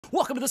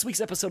Welcome to this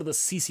week's episode of the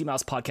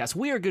CCMouse Podcast.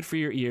 We are good for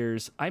your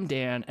ears. I'm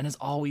Dan, and as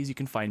always, you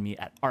can find me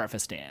at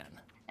RFS Dan.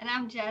 And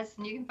I'm Jess,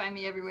 and you can find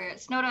me everywhere at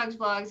Snow Dogs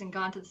Vlogs and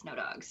Gone to the Snow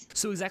Dogs.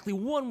 So exactly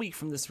 1 week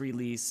from this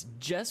release,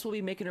 Jess will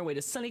be making her way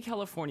to sunny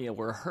California,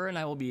 where her and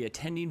I will be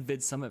attending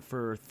Vid Summit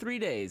for 3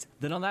 days.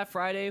 Then on that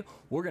Friday,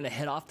 we're going to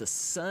head off to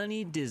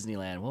sunny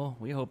Disneyland. Well,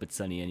 we hope it's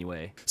sunny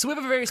anyway. So we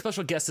have a very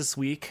special guest this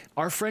week,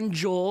 our friend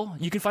Joel.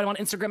 You can find him on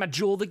Instagram at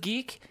Joel the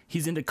Geek.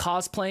 He's into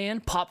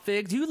cosplaying, pop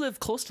figs. You live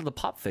close to the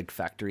pop fig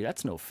factory.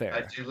 That's no fair.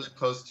 I do live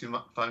close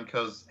to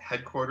Funko's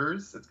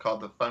headquarters. It's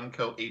called the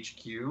Funko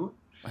HQ.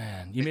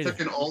 Man, you took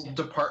an old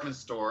department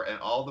store, and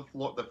all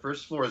the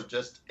first floor is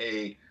just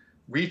a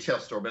retail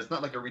store, but it's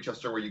not like a retail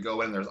store where you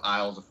go in and there's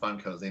aisles of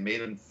Funkos. They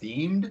made them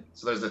themed,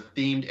 so there's a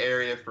themed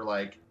area for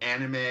like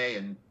anime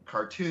and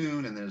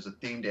cartoon, and there's a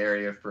themed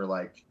area for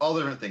like all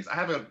different things. I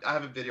have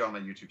a video on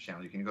my YouTube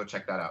channel. You can go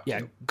check that out.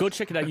 Yeah, too. Go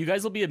check it out. You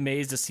guys will be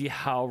amazed to see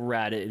how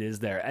rad it is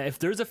there. If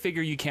there's a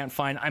figure you can't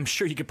find, I'm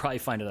sure you could probably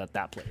find it at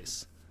that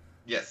place.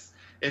 Yes.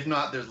 If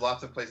not, there's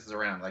lots of places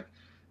around. Like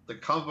the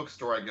comic book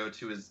store I go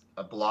to is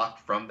a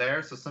block from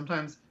there, so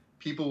sometimes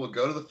people will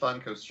go to the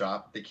Funko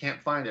shop. If they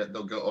can't find it,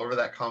 they'll go over to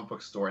that comic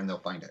book store and they'll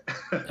find it.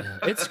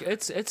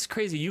 It's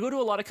crazy. You go to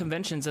a lot of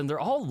conventions and they're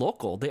all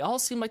local. They all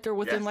seem like they're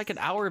within like an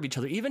hour of each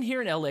other. Even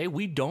here in LA,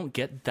 we don't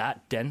get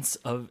that dense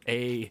of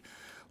a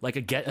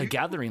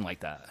gathering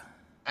like that.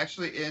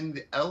 Actually, in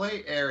the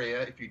LA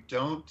area, if you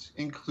don't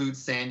include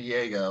San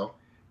Diego,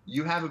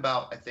 you have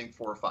about, I think,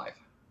 4 or 5.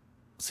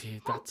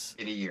 See, that's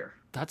in a year.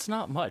 That's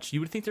not much.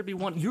 You would think there'd be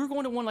one. You're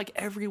going to one like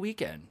every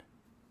weekend.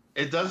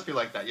 It does feel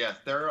like that, yes.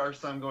 There are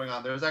some going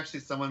on. There's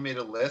actually someone made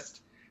a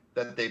list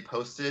that they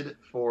posted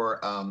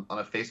for on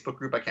a Facebook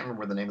group. I can't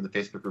remember what the name of the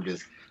Facebook group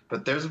is,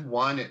 but there's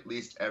one at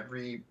least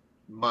every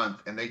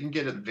month, and they can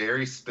get at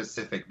very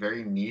specific,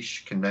 very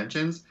niche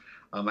conventions.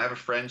 I have a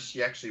friend,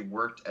 she actually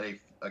worked at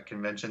a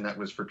convention that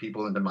was for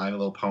people into My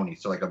Little Pony,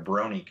 so like a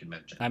brony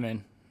convention. I'm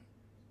in.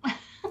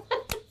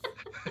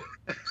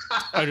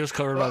 I just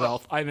covered my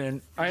mouth. I'm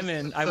in.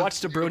 I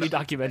watched a Brody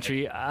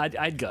documentary.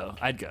 I'd go.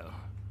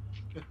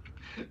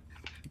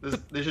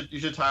 You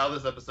should title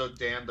this episode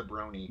 "Dan the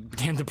Brony."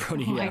 Dan the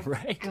Brony, oh yeah,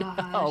 right. Gosh.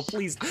 Oh,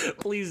 please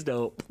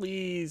don't,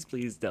 please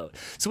don't.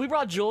 So we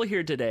brought Joel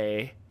here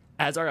today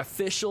as our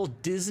official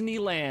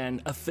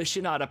Disneyland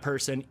aficionado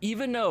person.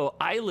 Even though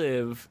I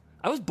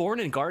was born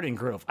in Garden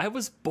Grove. I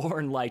was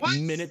born like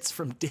minutes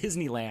from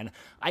Disneyland.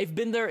 I've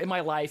been there in my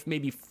life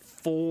maybe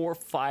 4 or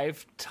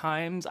 5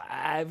 times.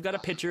 I've got a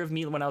picture of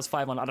me when I was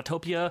 5 on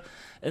Autotopia,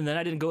 and then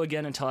I didn't go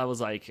again until I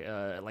was like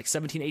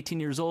 17,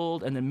 18 years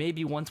old, and then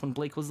maybe once when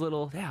Blake was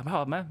little. Yeah,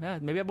 wow, man,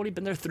 maybe I've only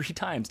been there 3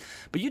 times.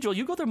 But you, Joel,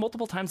 you go there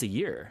multiple times a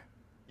year.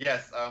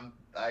 Yes,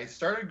 I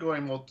started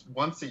going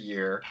once a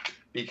year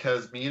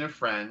because me and a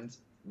friend,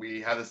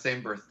 we have the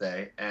same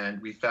birthday, and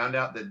we found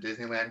out that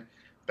Disneyland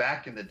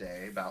back in the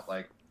day, about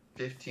like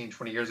 15,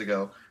 20 years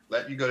ago,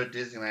 let you go to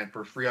Disneyland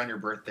for free on your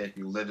birthday if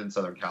you lived in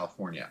Southern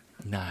California.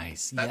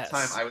 Nice. That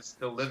time I was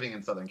still living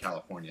in Southern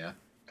California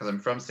because I'm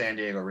from San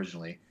Diego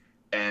originally.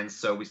 And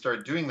so we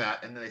started doing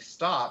that, and then they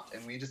stopped,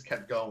 and we just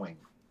kept going.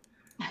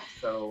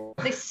 So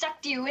they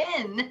sucked you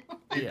in.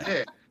 They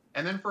did.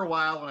 And then for a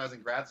while when I was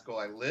in grad school,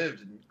 I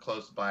lived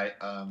close by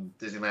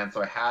Disneyland,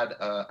 so I had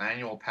an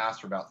annual pass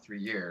for about 3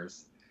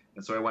 years.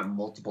 And so I went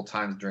multiple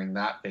times during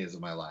that phase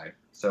of my life.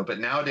 But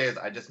nowadays,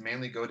 I just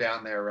mainly go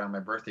down there around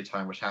my birthday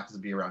time, which happens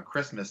to be around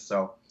Christmas.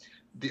 So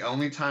the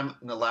only time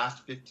in the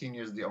last 15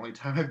 years, the only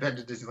time I've been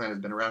to Disneyland has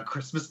been around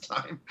Christmas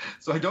time.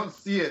 So I don't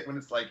see it when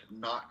it's like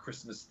not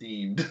Christmas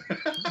themed.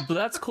 But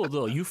that's cool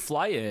though. You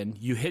fly in,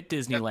 you hit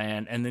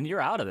Disneyland, and then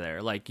you're out of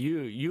there. Like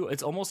you,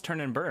 it's almost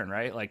turn and burn,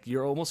 right? Like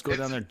you're almost go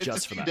down there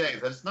just for that. It's a few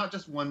days. It's not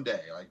just one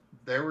day. Like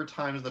there were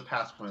times in the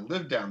past when I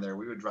lived down there,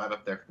 we would drive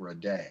up there for a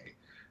day.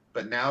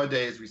 But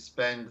nowadays we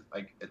spend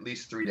like at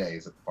least 3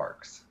 days at the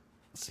parks.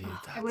 See,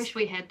 I wish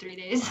we had 3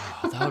 days.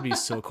 That would be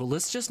so cool.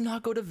 Let's just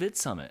not go to Vid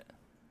Summit.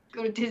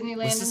 Go to Disneyland.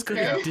 Let's just go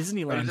to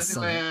Disneyland.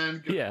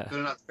 Disneyland. Go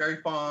to Knott's Berry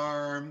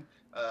Farm.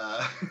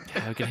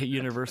 Yeah, we could hit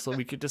Universal.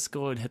 We could just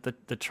go and hit the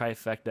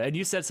trifecta. And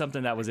you said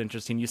something that was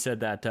interesting. You said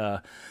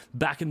that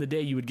back in the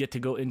day you would get to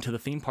go into the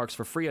theme parks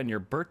for free on your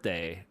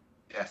birthday.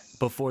 Yes.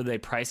 Before they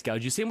price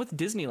gouge you. Same with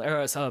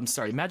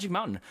Disneyland. Magic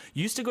Mountain.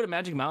 You used to go to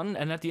Magic Mountain,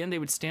 and at the end they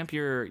would stamp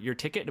your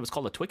ticket. It was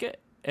called a Twicket,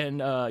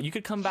 and you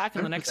could come back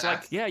in the next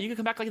you could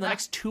come back like in the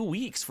next 2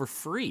 weeks for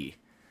free.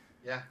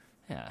 Yeah.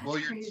 Yeah. Well,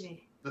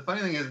 the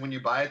funny thing is when you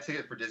buy a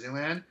ticket for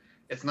Disneyland,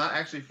 it's not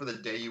actually for the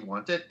day you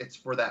want it. It's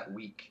for that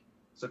week.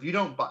 So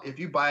if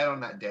you buy it on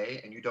that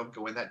day and you don't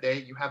go in that day,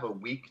 you have a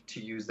week to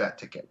use that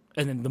ticket.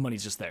 And then the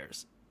money's just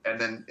theirs. And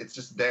then it's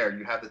just there.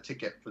 You have the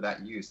ticket for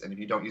that use, and if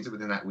you don't use it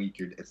within that week,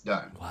 it's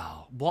done.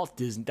 Wow, Walt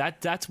Disney.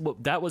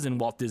 That was in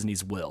Walt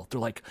Disney's will. They're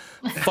like,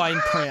 fine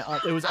print.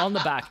 It was on the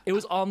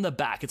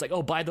back. It's like,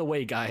 oh, by the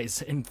way,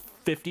 guys, in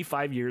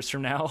 55 years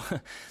from now,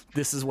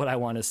 this is what I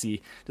want to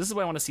see. This is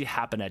what I want to see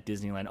happen at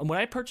Disneyland. And when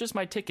I purchased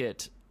my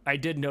ticket, I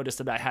did notice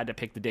that I had to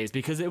pick the days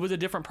because it was a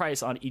different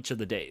price on each of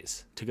the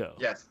days to go.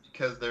 Yes,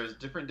 because there's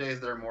different days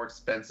that are more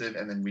expensive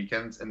and then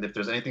weekends. And if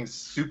there's anything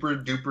super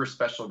duper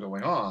special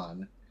going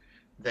on,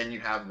 then you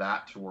have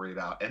that to worry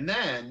about. And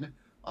then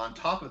on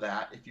top of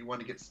that, if you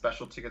want to get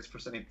special tickets for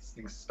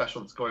anything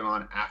special that's going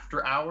on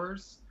after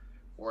hours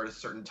or at a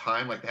certain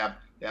time, like they have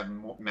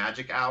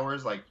magic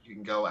hours, like you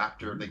can go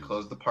after they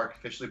close the park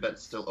officially, but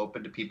it's still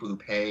open to people who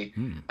pay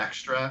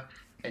extra,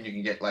 and you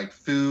can get like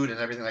food and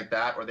everything like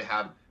that. Or they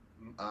have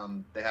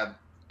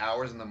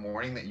hours in the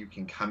morning that you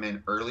can come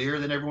in earlier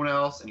than everyone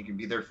else, and you can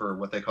be there for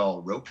what they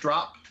call rope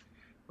drop,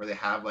 where they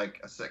have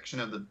like a section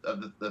of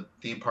the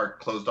theme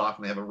park closed off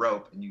and they have a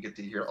rope, and you get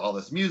to hear all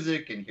this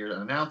music and hear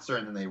an announcer,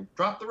 and then they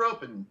drop the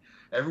rope and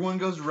everyone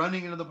goes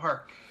running into the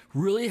park.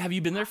 Really? Have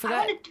you been there for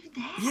that? I want to do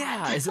that.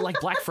 Yeah. Is it like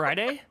Black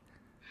Friday?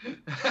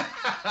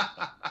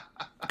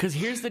 Because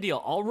here's the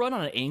deal. I'll run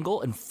on an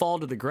angle and fall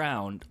to the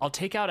ground. I'll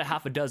take out a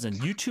half a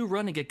dozen. You two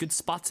run and get good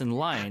spots in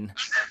line,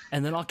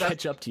 and then I'll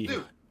catch up to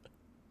you.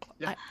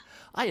 Yeah.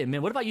 I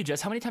admit. What about you, Jess?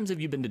 How many times have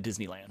you been to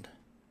Disneyland?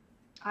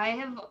 I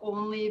have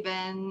only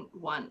been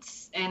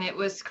once, and it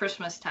was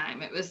Christmas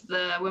time. It was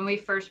when we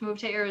first moved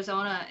to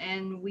Arizona,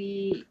 and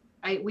we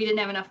didn't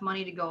have enough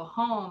money to go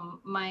home.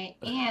 My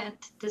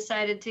aunt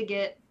decided to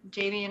get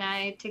Jamie and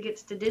I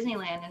tickets to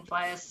Disneyland and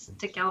fly us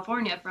to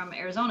California from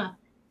Arizona.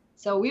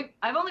 So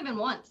I've only been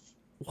once.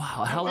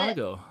 Wow, how long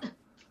ago?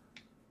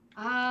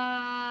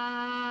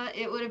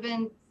 It would have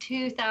been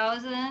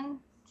 2000,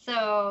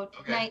 so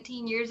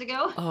 19 years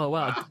ago. Oh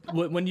wow!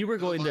 When you were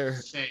going there,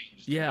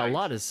 changed, yeah, right? a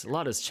lot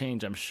has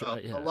changed. I'm sure.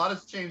 Yeah. A lot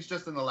has changed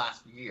just in the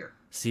last year.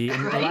 See,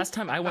 and the last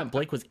time I went,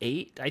 Blake was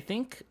 8, I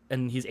think,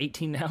 and he's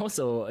 18 now.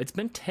 So it's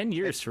been 10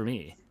 years for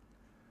me.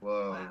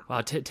 Whoa!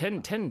 Wow,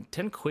 10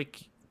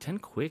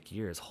 quick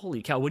years.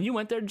 Holy cow! When you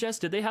went there, Jess,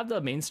 did they have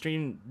the Main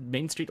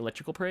Street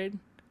Electrical Parade?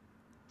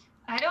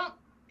 I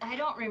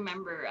don't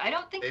remember. I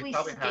don't think we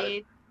probably had stayed.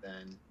 it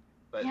then,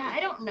 but Yeah, I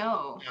don't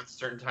know. On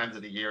certain times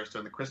of the year, so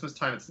in the Christmas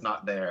time, it's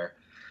not there.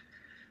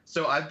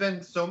 So I've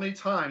been so many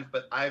times,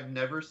 but I've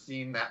never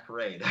seen that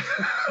parade.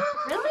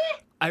 Really?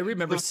 I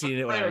remember seeing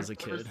it when I was a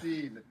I've never kid.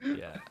 seen.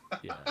 Yeah.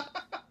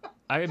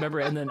 I remember,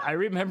 and then I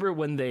remember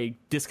when they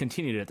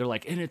discontinued it. They're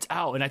like, and it's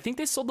out, and I think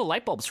they sold the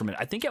light bulbs from it.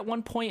 I think at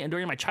one point and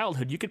during my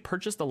childhood, you could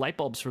purchase the light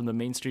bulbs from the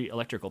Main Street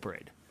Electrical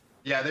Parade.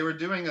 Yeah, they were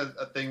doing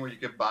a thing where you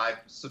could buy,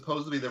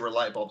 supposedly there were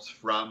light bulbs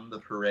from the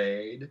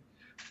parade,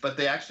 but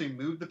they actually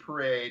moved the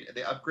parade,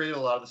 they upgraded a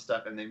lot of the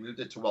stuff, and they moved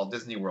it to Walt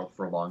Disney World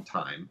for a long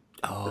time.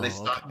 Oh, Then they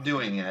stopped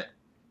doing it.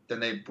 Then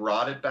they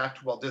brought it back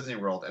to Walt Disney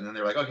World, and then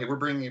they're like, okay, we're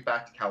bringing it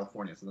back to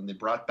California. So then they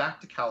brought it back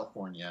to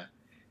California.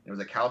 It was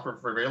at California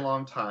for a very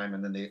long time,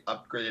 and then they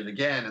upgraded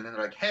again, and then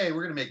they're like, hey,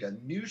 we're going to make a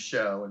new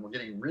show, and we're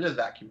getting rid of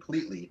that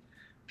completely.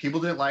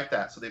 People didn't like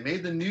that, so they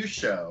made the new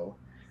show,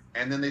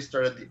 and then they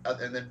started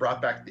and then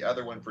brought back the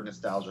other one for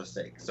nostalgia's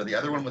sake. So the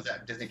other one was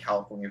at Disney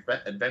California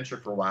Adventure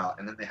for a while,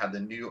 and then they had the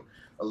new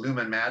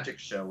Illuma Magic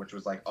show, which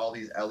was like all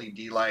these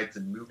LED lights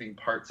and moving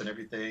parts and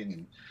everything,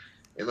 and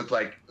it looked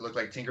like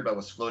Tinkerbell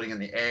was floating in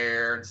the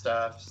air and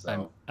stuff.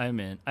 So I'm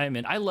in.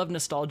 I love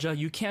nostalgia.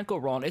 You can't go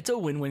wrong. It's a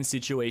win-win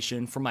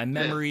situation for my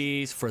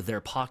memories, for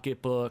their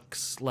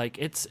pocketbooks. Like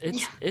it's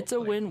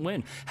a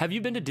win-win. Have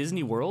you been to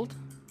Disney World?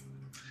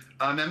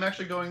 I'm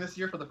actually going this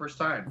year for the first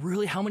time.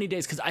 Really? How many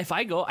days? Because if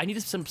I go, I need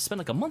to spend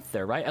like a month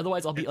there, right?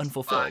 Otherwise, I'll be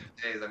unfulfilled. 5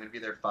 days. I'm going to be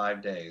there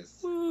 5 days.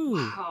 Woo.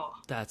 Wow.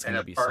 That's And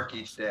gonna a be park so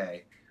each awesome.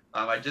 day.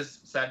 I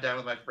just sat down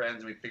with my friends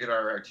and we figured out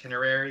our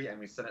itinerary and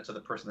we sent it to the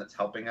person that's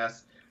helping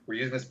us. We're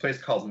using this place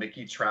called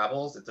Mickey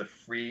Travels. It's a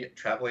free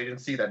travel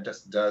agency that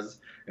just does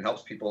and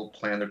helps people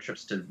plan their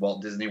trips to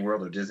Walt Disney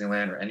World or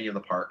Disneyland or any of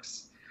the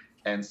parks.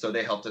 And so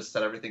they helped us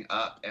set everything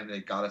up and they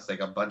got us like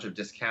a bunch of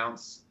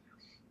discounts.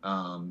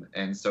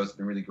 And so it's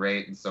been really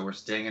great. And so we're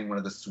staying in one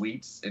of the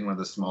suites in one of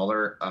the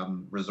smaller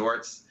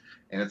resorts,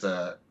 and it's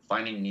a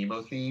Finding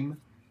Nemo theme.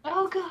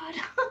 Oh God.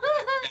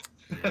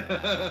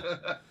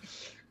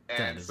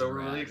 And so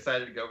we're really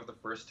excited to go for the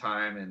first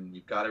time, and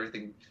we've got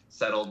everything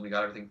settled, and we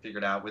got everything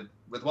figured out.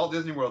 With Walt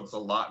Disney World, it's a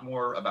lot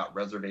more about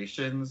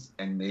reservations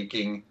and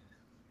making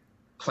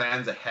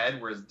plans ahead,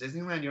 whereas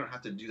Disneyland, you don't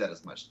have to do that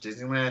as much.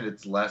 Disneyland,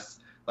 it's less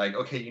like,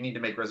 okay, you need to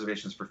make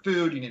reservations for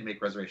food, you need to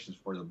make reservations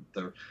for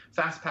the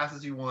fast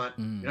passes you want.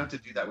 You don't have to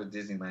do that with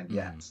Disneyland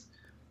yet.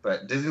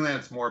 But Disneyland,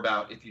 it's more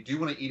about, if you do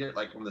want to eat it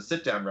like one of the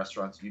sit-down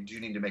restaurants, you do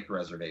need to make a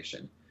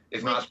reservation.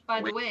 If Which, not,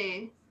 by the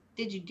way,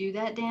 did you do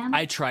that, Dan?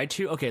 I tried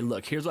to. Okay,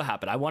 look, here's what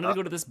happened. I wanted to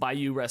go to this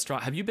Bayou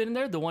restaurant. Have you been in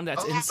there? The one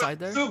that's inside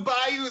there? The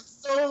Bayou is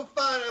so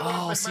fun.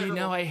 Oh, see,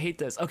 now I hate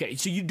this. Okay,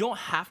 so you don't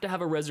have to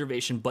have a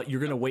reservation, but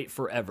you're gonna wait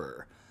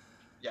forever.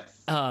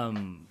 Yes.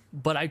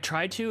 But I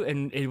tried to,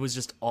 and it was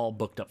just all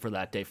booked up for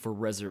that day for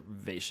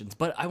reservations.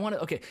 But I want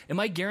to. Okay,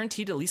 am I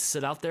guaranteed to at least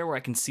sit out there where I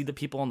can see the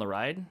people on the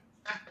ride?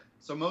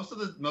 So most of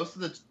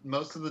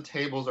the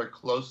tables are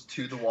close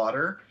to the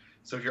water.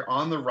 So if you're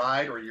on the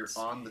ride or you're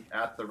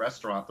at the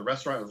restaurant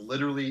is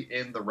literally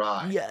in the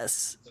ride.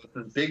 Yes. So it's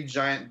a big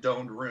giant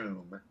domed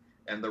room,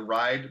 and the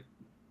ride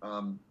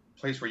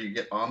place where you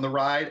get on the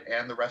ride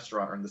and the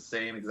restaurant are in the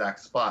same exact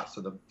spot.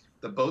 So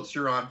the boats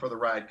you're on for the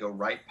ride go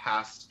right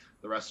past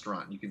the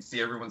restaurant. You can see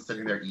everyone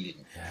sitting there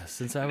eating. Yeah,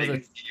 they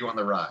can see you on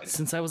the ride.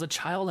 Since I was a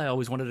child, I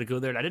always wanted to go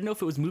there. And I didn't know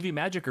if it was movie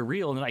magic or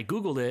real. And then I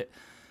Googled it.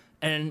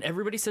 And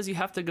everybody says you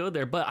have to go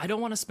there. But I don't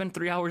want to spend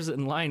 3 hours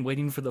in line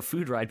waiting for the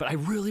food ride. But I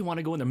really want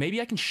to go in there.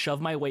 Maybe I can shove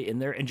my way in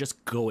there and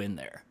just go in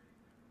there.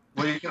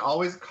 Well, you can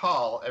always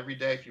call every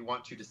day if you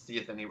want to see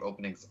if any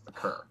openings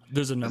occur.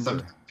 There's a number.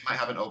 Sometimes you might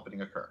have an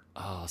opening occur.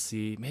 Oh,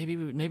 see, maybe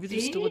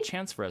there's still a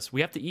chance for us.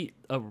 We have to eat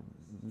a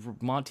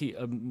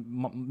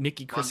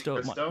Mickey Cristo.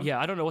 Monte Cristo? Yeah,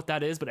 I don't know what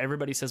that is, but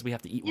everybody says we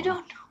have to eat one.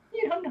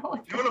 You don't know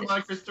what You know what a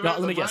Monte Cristo is? No,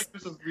 let me guess. Monte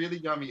Cristo is really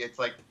yummy. It's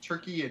like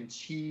turkey and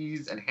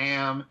cheese and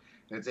ham,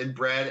 and it's in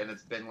bread, and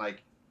it's been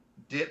like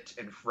dipped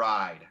and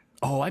fried.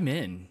 Oh, I'm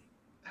in.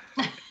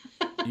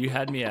 You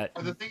had me at.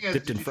 But the thing is,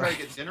 did you try to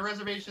get dinner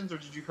reservations or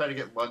did you try to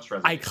get lunch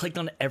reservations? I clicked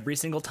on it every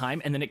single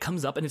time, and then it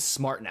comes up, and it's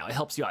smart now. It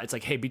helps you out. It's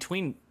like, hey,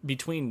 between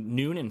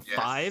noon and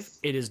 5,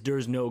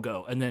 there's no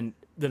go, and then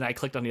I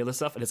clicked on the other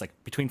stuff, and it's like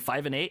between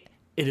 5 and 8,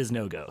 it is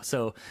no go.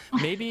 So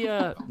maybe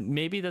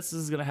this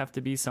is gonna have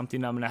to be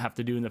something I'm gonna have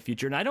to do in the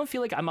future. And I don't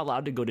feel like I'm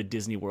allowed to go to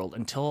Disney World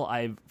until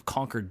I've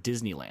conquered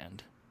Disneyland.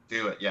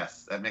 Do it.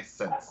 Yes, that makes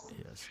sense.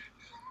 Yes.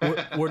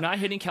 We're not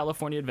hitting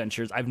California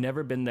Adventures. I've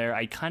never been there.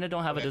 I kind of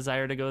don't have a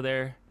desire to go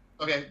there.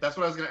 Okay, that's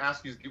what I was going to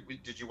ask you.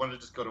 Did you want to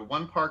just go to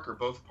one park or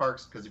both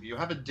parks? Because if you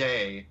have a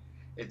day,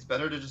 it's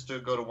better to just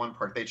go to one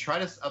park. They try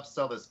to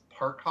upsell this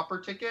park hopper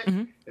ticket.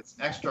 Mm-hmm. It's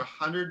an extra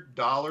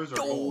 $100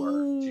 or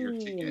more to your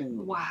ticket.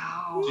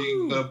 Wow! So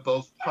you can go to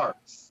both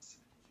parks.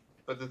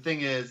 But the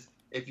thing is,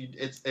 if you,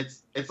 it's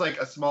like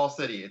a small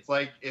city. It's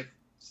like if,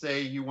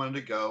 say, you wanted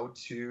to go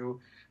to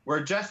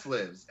where Jess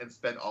lives and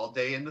spend all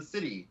day in the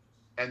city,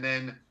 and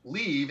then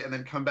leave and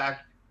then come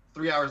back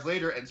 3 hours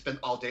later and spend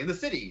all day in the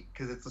city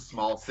because it's a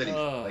small city.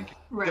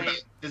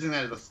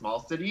 Disneyland is a small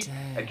city,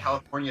 and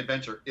California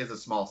Adventure is a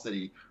small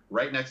city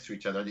right next to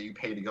each other that you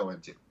pay to go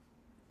into.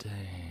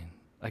 Dang.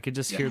 I could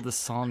just hear the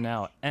song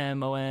now.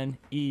 MONEYMOUSE,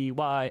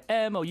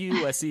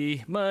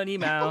 Money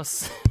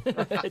Mouse.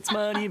 It's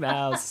Money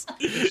Mouse.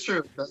 It's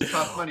true. That's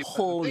cost money.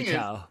 Holy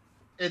cow.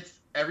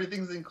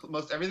 Everything's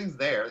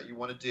there that you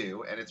want to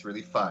do, and it's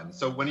really fun.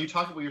 So when you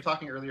were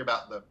talking earlier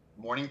about the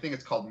morning thing,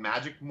 it's called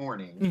Magic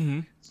Morning. Mm-hmm.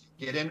 So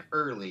you get in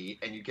early,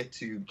 and you get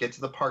to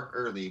the park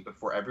early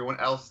before everyone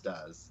else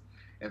does.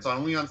 And it's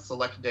only on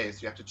select days,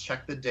 so you have to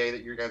check the day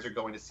that you guys are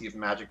going to see if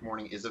Magic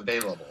Morning is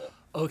available.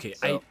 Okay,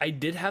 so, I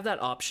did have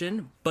that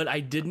option, but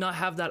I did not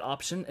have that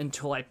option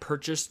until I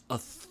purchased a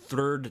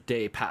 3rd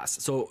day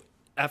pass. So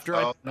after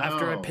I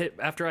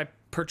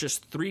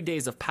purchased 3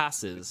 days of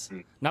passes,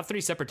 not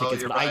 3 separate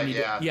tickets, but I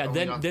needed. Yeah,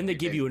 then they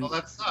give you an. Oh,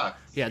 that sucks.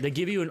 Yeah, they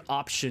give you an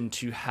option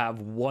to have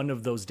one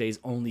of those days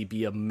only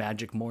be a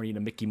Magic Morning, a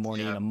Mickey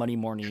Morning, a Money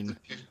Morning.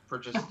 You have to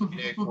purchase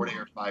 3-day, 4-day,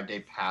 or 5-day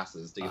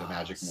passes to get a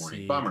Magic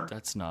Morning. Bummer.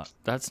 That's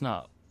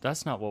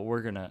not what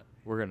we're gonna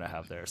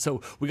have there.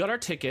 So we got our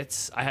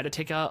tickets. I had to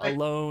take out a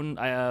loan.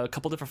 A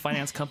couple different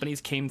finance companies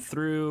came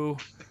through,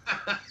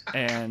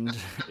 and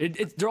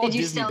they're all Disney-based. Did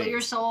you sell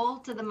your soul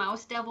to the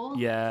mouse devil?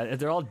 Yeah,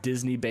 they're all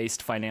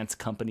Disney-based finance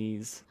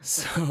companies.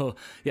 So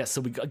yeah, so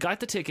we got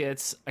the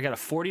tickets. I got a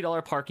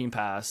 $40 parking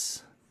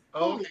pass.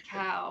 Holy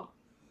cow!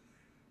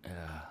 Yeah.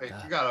 Wait,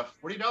 you got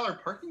a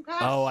 $40 parking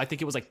pass? Oh, I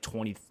think it was like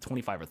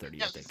 25 or 30.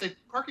 Yeah, I think. Say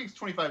parking's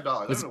 $25. I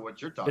don't know what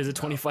you're talking about. Is it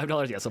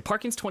 $25? Yeah, so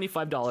parking's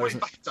 $25.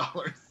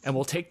 $25. And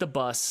we'll take the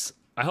bus.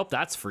 I hope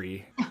that's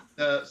free.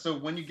 So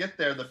when you get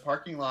there, the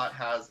parking lot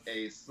has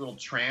a little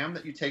tram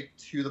that you take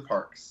to the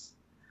parks.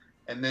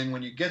 And then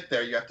when you get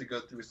there, you have to go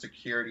through a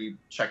security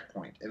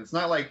checkpoint. And it's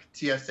not like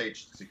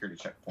TSH security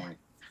checkpoint.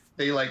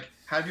 They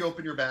have you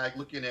open your bag,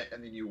 look in it,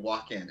 and then you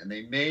walk in. And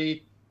they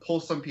may pull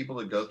some people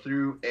to go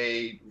through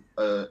a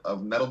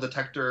metal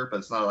detector, but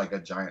it's not like a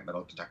giant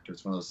metal detector.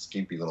 It's one of those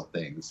skimpy little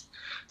things.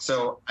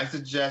 So I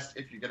suggest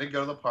if you're going to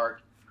go to the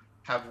park,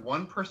 have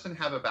one person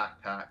have a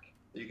backpack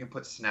that you can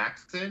put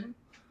snacks in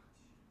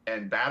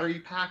and battery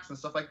packs and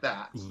stuff like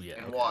that.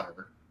 And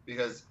water,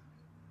 because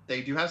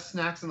they do have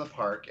snacks in the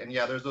park. And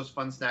yeah, there's those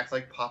fun snacks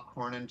like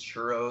popcorn and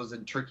churros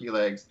and turkey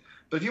legs.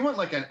 But if you want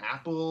like an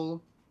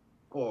apple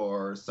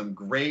or some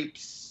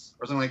grapes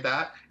or something like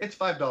that, it's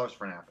 $5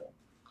 for an apple.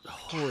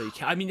 Holy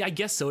cow! I mean, I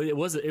guess so. It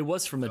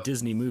was from a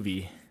Disney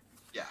movie.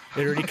 Yeah.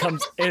 It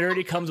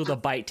already comes with a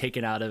bite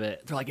taken out of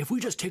it. They're like, if we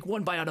just take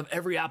one bite out of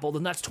every apple,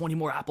 then that's 20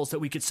 more apples that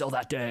we could sell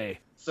that day.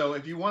 So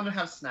if you want to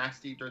have snacks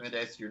to eat during the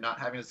day, so you're not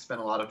having to spend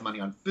a lot of money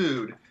on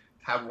food,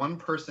 have one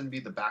person be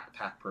the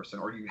backpack person,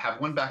 or you have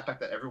one backpack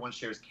that everyone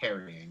shares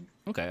carrying.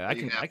 Okay, I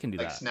can do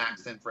that.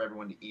 Snacks in for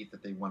everyone to eat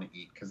that they want to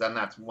eat, because then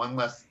that's one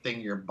less thing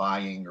you're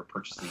buying or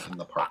purchasing in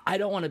the park. I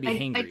don't want to be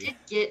hangry.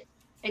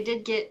 I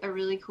did get a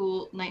really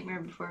cool Nightmare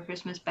Before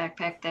Christmas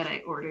backpack that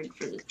I ordered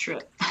for the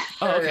trip.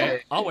 Oh,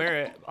 okay. I'll wear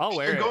it.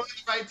 You're going at the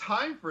right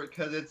time for it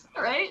because it's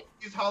right.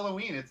 It's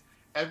Halloween.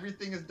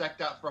 Everything is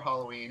decked out for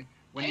Halloween.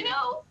 When you know. Get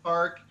to the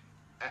park,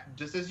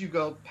 just as you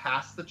go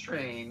past the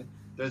train,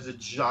 there's a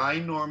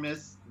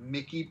ginormous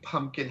Mickey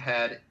pumpkin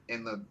head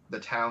in the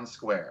town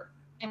square.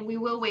 And we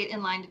will wait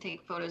in line to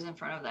take photos in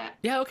front of that.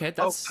 Yeah, okay,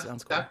 that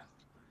sounds cool.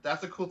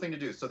 That's a cool thing to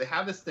do. So they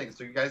have this thing.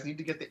 So you guys need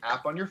to get the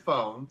app on your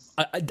phones.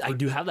 I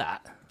do have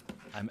that.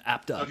 I'm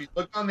apped up. So if you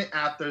look on the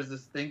app, there's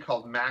this thing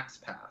called Max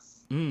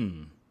Pass.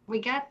 We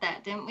got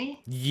that, didn't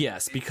we?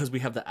 Yes, because we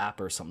have the app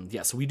or something.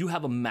 Yeah, so we do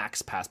have a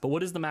Max Pass. But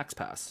what is the Max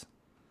Pass?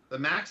 The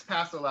Max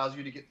Pass allows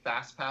you to get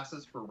fast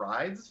passes for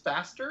rides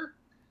faster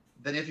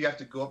than if you have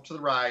to go up to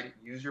the ride,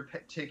 use your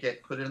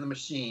ticket, put it in the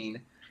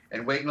machine,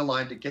 and wait in a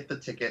line to get the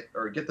ticket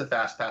or get the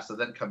fast pass, and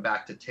then come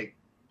back to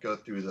go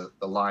through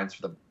the lines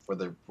for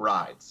the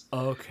rides.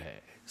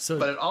 Okay.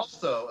 But it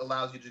also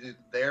allows you to do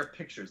their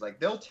pictures. Like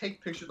they'll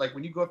take pictures. Like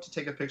when you go up to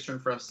take a picture in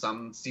front of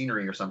some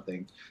scenery or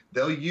something,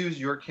 they'll use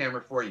your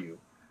camera for you,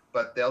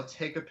 but they'll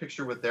take a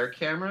picture with their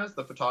cameras,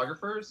 the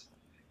photographers,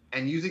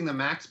 and using the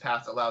Max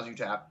Pass allows you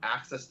to have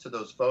access to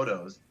those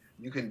photos.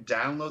 You can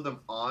download them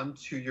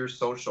onto your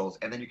socials,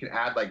 and then you can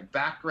add like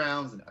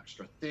backgrounds and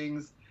extra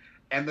things.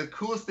 And the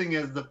coolest thing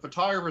is the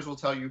photographers will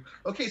tell you,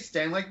 okay,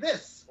 stand like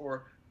this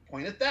or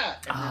point at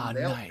that, and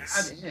then they'll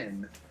add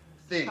in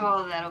things.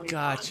 Oh, that'll be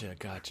Gotcha.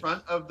 In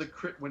front of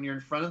when you're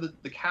in front of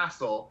the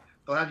castle,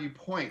 they'll have you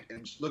point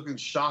and look in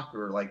shock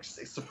or like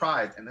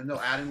surprised, and then they'll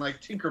add in like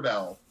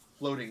Tinkerbell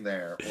floating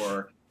there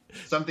or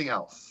something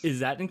else. Is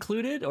that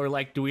included, or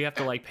like do we have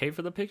to like pay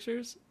for the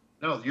pictures?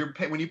 No,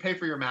 when you pay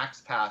for your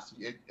Max Pass,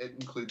 it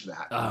includes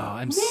that. Oh,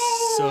 I'm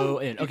so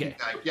in. Okay.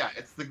 Yeah,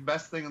 it's the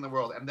best thing in the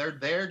world, and they're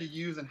there to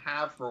use and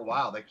have for a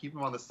while. They keep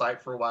them on the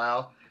site for a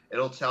while.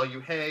 It'll tell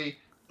you, hey,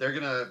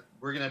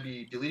 we're gonna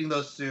be deleting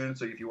those soon,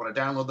 so if you want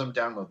to download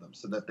them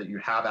so that you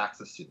have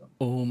access to them.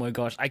 Oh my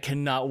gosh, I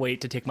cannot wait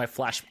to take my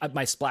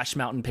Splash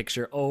Mountain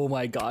picture. Oh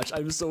my gosh,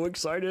 I'm so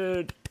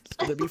excited. It's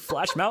gonna be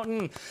Flash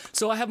Mountain.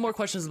 So I have more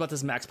questions about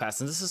this Max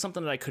Pass, and this is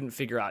something that I couldn't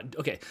figure out.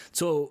 Okay,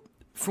 so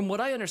from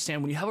what I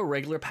understand, when you have a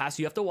regular pass,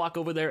 you have to walk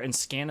over there and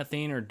scan a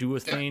thing or do a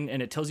thing,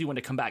 and it tells you when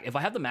to come back. If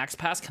I have the Max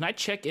Pass, can I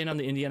check in on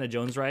the Indiana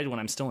Jones ride when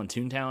I'm still in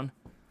Toontown?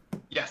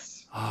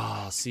 Yes.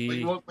 Oh,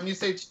 see. When you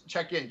say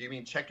check in, do you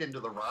mean check into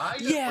the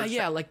ride?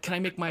 Yeah. Like, can I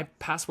make my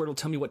password? It'll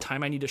tell me what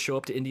time I need to show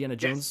up to Indiana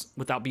Jones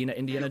without being at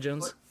Indiana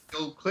Jones?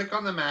 You'll click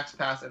on the Max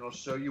Pass, and it'll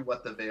show you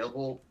what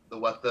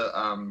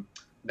the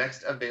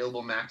next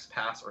available Max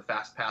Pass or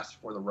Fast Pass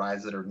for the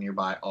rides that are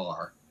nearby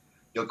are.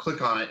 You'll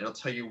click on it, and it'll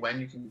tell you when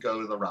you can go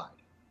to the ride.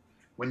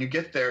 When you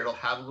get there, it'll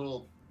have a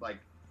little like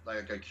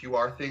a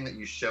QR thing that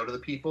you show to the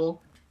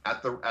people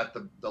at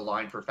the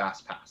line for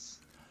Fast Pass.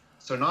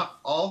 So not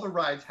all the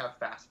rides have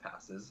Fast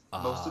Passes.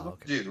 Most of them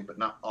do, but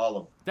not all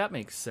of them. That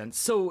makes sense.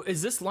 So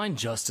is this line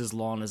just as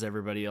long as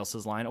everybody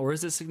else's line, or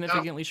is it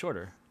significantly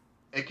shorter?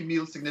 It can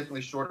be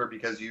significantly shorter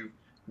because you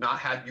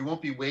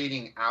won't be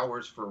waiting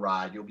hours for a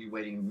ride. You'll be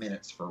waiting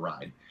minutes for a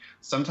ride.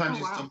 Sometimes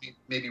still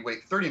maybe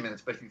wait 30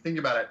 minutes, but if you think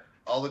about it,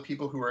 all the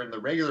people who are in the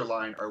regular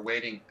line are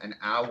waiting an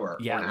hour.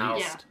 Yeah.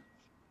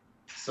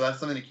 So that's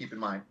something to keep in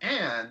mind.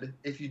 And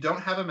if you don't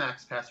have a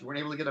Max Pass, you weren't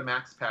able to get a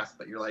Max Pass,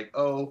 but you're like,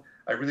 oh,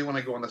 I really want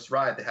to go on this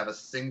ride, they have a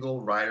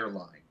single rider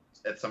line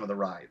at some of the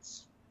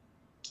rides.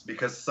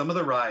 Because some of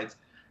the rides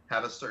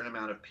have a certain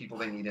amount of people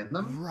they need in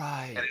them.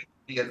 Right. And it'll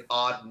be an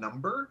odd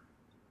number,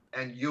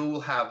 and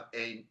you'll have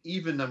an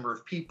even number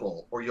of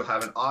people, or you'll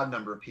have an odd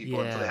number of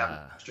people until they have an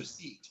extra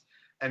seat.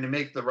 And to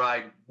make the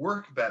ride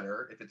work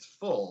better, if it's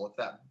full, if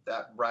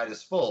that ride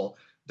is full,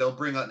 they'll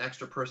bring an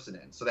extra person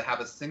in. So they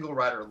have a single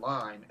rider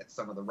line at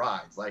some of the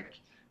rides. Like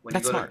when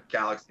you go to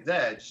Galaxy's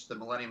Edge, the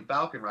Millennium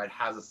Falcon ride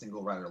has a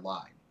single rider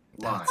line.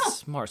 That's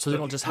smart. So they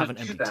don't just have an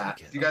empty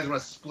ticket. If you guys want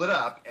to split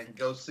up and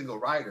go single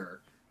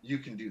rider, you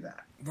can do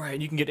that. Right.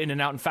 You can get in and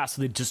out and fast,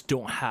 so they just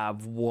don't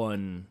have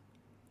one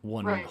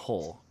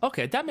hole.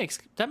 Okay, that makes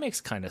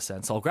kind of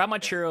sense. I'll grab my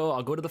churro.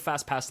 I'll go to the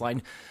Fast Pass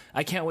line.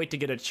 I can't wait to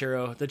get a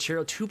churro. The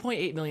churro,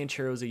 2.8 million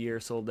churros a year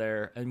sold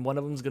there, and one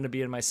of them's going to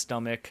be in my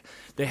stomach.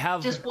 They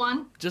have just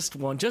one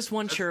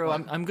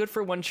churro. I'm good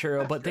for one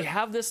churro, but they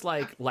have this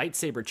like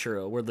lightsaber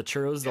churro where the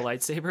churro's the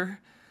lightsaber.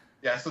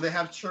 Yeah, so they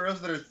have churros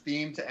that are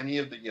themed to any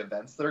of the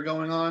events that are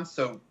going on.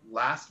 So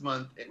last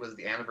month, it was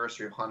the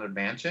anniversary of Haunted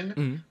Mansion.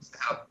 Mm-hmm. So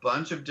a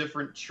bunch of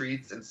different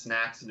treats and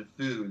snacks and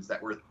foods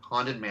that were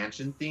Haunted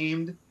Mansion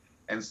themed,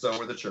 and so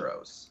were the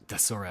churros.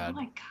 That's so rad. Oh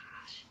my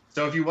gosh.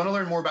 So if you want to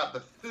learn more about the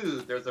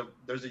food, there's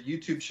a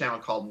YouTube channel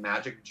called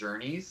Magic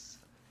Journeys,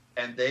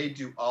 and they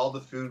do all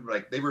the food,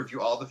 like they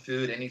review all the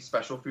food, any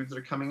special foods that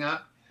are coming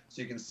up,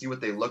 so you can see what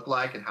they look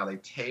like and how they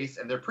taste,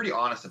 and they're pretty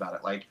honest about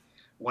it. Like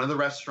one of the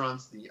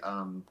restaurants,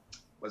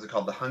 what's it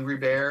called, the Hungry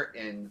Bear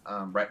in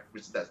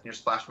that's near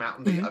Splash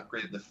Mountain. They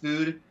upgraded the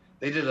food.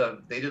 They did a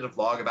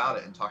vlog about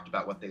it and talked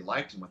about what they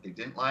liked and what they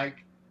didn't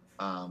like.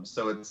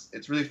 So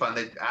it's really fun.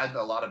 They add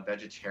a lot of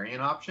vegetarian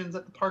options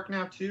at the park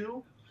now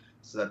too,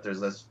 so that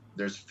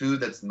there's food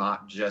that's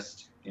not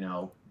just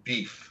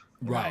beef.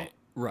 Right.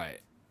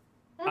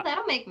 Well,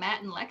 that'll make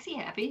Matt and Lexi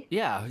happy.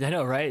 Yeah, I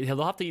know, right?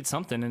 They'll have to eat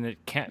something, and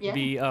it can't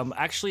be.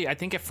 Actually, I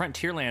think at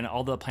Frontierland,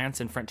 all the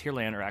plants in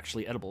Frontierland are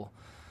actually edible.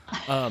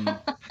 No,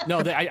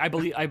 I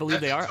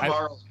believe they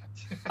are.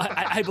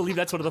 I believe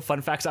that's one of the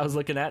fun facts I was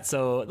looking at,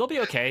 so they'll be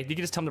okay. You can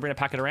just tell them to bring a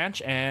packet of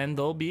ranch, and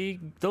they'll be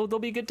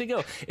good to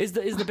go. Is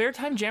the Bear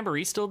Time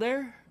Jamboree still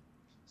there?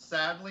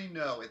 Sadly,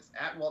 no. It's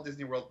at Walt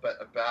Disney World, but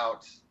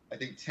about, I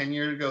think 10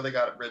 years ago, they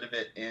got rid of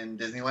it in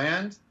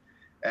Disneyland,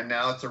 and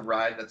now it's a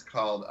ride that's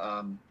called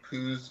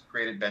Pooh's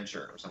Great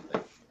Adventure or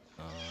something.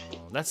 Oh,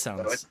 that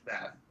sounds. So it's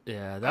that.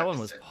 Yeah, that one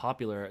was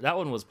popular. That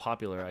one was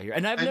popular out here,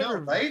 and I know,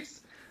 right?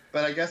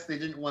 But I guess they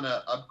didn't want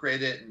to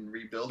upgrade it and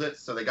rebuild it,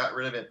 so they got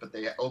rid of it. But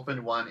they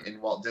opened one in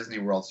Walt Disney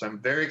World, so I'm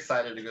very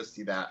excited to go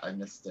see that. I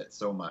missed it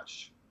so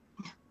much.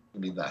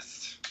 It'll be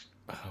best.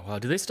 Oh, wow.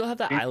 Do they still have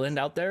that island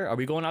out there? Are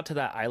we going out to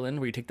that island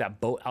where you take that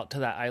boat out to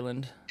that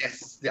island?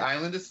 Yes, the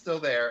island is still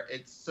there.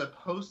 It's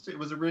supposed to. It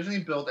was originally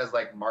built as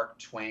like Mark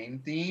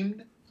Twain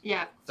themed.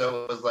 Yeah.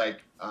 So it was like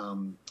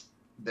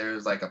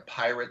there's like a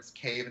pirate's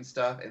cave and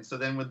stuff. And so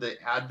then with the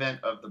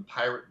advent of the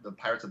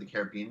Pirates of the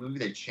Caribbean movie,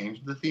 they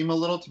changed the theme a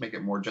little to make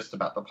it more just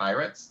about the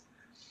pirates.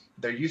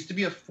 There used to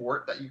be a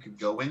fort that you could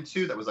go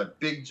into that was a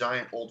big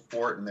giant old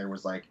fort, and there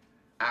was like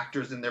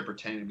actors in there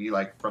pretending to be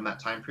like from that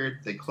time period.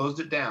 They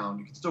closed it down.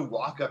 You can still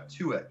walk up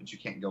to it, but you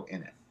can't go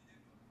in it.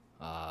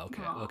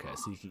 Okay.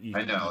 So you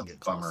I know, can it's get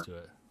a bummer. close to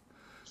it.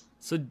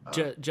 So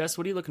Jess,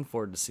 what are you looking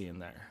forward to seeing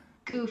there?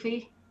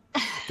 Goofy.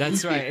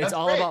 That's right. It's That's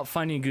all great. about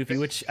Funny and Goofy,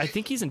 which I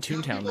think he's in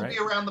Toontown, He'll right? be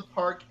around the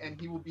park, and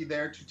he will be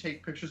there to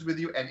take pictures with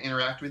you and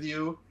interact with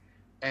you,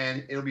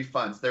 and it'll be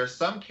fun. So there are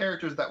some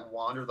characters that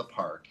wander the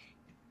park,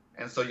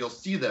 and so you'll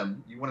see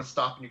them. You want to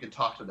stop and you can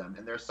talk to them,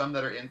 and there are some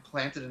that are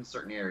planted in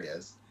certain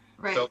areas.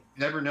 Right. So you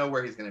never know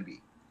where he's going to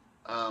be.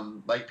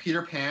 Like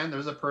Peter Pan,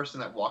 there's a person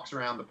that walks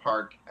around the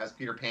park as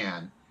Peter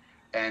Pan,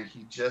 and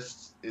he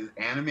just is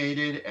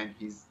animated, and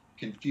he's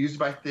confused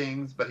by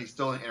things, but he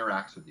still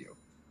interacts with you.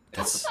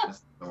 That's the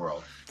best in the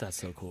world. That's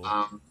so cool.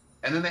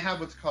 And then they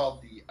have what's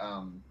called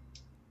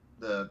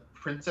the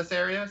princess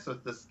area. So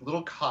it's this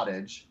little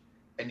cottage,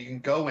 and you can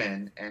go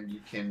in and you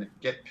can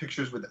get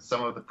pictures with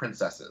some of the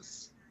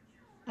princesses.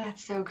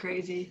 That's so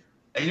crazy.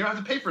 And you don't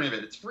have to pay for any of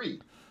it. It's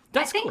free.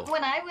 That's I think cool.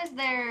 when I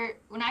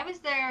was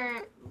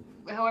there,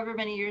 however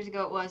many years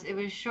ago it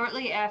was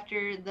shortly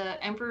after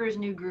the Emperor's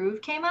New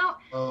Groove came out,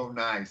 Oh,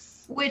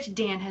 nice. which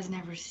Dan has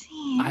never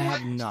seen. I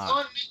have It's not.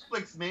 on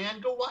Netflix, man.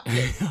 Go watch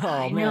it. Oh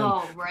I man,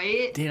 know,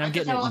 right? Dan, I'm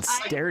getting it in So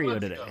I- stereo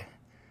today.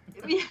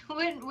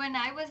 When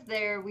I was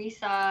there, we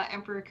saw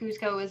Emperor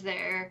Cusco was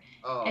there,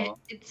 Oh,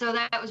 and so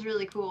that was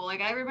really cool.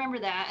 Like I remember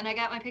that, and I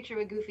got my picture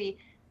with Goofy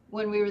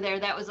when we were there.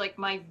 That was like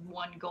my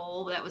one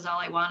goal. That was all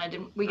I wanted,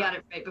 and we got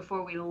it right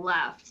before we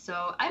left.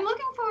 So I'm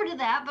looking forward to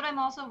that, but I'm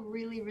also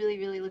really, really,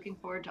 really looking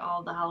forward to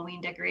all the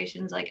Halloween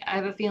decorations. Like I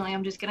have a feeling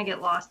I'm just gonna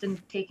get lost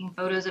in taking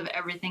photos of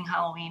everything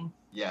Halloween.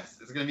 yes.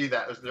 It's going to be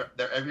that.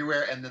 They're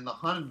everywhere. And then the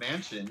Haunted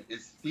Mansion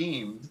is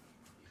themed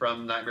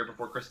from Nightmare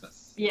Before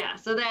Christmas. Yeah,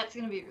 so that's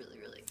gonna be really,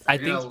 really exciting. I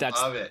You're think gonna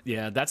that's love it.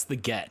 yeah, that's the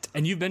get.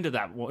 And you've been to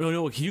that one.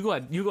 No, you go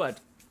at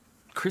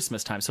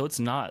Christmas time, so it's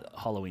not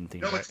Halloween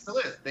themed. No, right? it still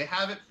is. They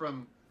have it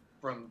from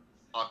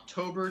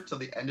October till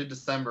the end of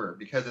December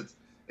because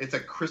it's a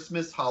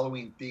Christmas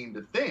Halloween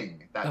themed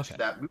thing. Okay.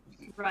 That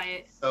movie.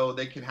 Right. So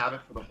they can have it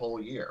for the whole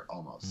year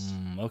almost.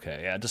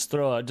 Okay, yeah, just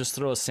throw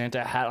a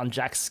Santa hat on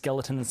Jack's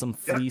skeleton and some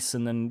fleece,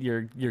 and then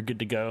you're good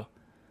to go.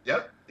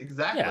 Yep,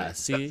 exactly. Yeah,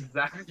 see?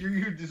 That's exactly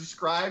you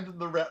described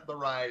the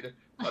ride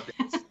a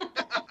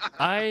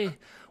bit.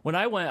 When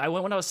I went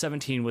when I was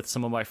 17 with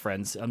some of my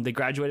friends. They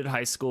graduated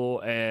high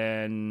school,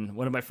 and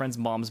one of my friends'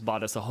 moms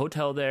bought us a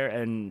hotel there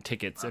and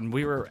tickets, and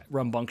we were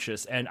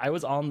rambunctious. And I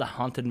was on the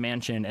Haunted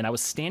Mansion, and I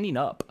was standing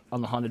up on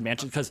the Haunted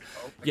Mansion because,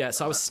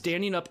 so I was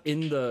standing up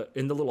in the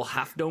little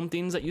half dome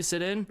things that you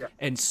sit in,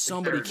 and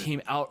somebody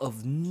came out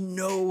of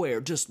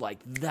nowhere just like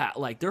that,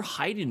 like they're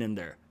hiding in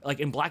there, like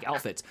in black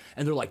outfits,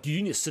 and they're like, "Do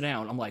you need to sit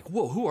down?" I'm like,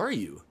 "Whoa, who are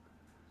you?"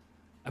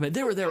 I mean,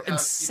 they were there in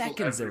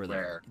seconds. They were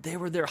there. They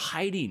were there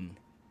hiding.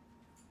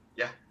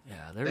 Yeah.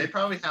 Yeah, They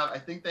probably have. I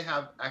think they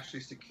have actually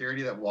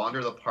security that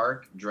wander the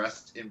park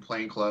dressed in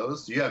plain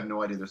clothes. So you have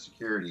no idea their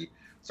security.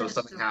 So if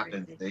That's something so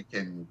happens, crazy.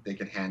 they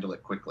can handle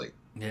it quickly.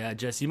 Yeah,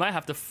 Jess, you might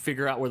have to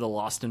figure out where the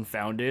lost and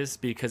found is,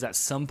 because at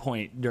some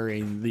point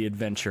during the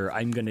adventure,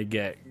 I'm gonna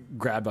get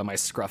grabbed by my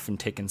scruff and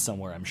taken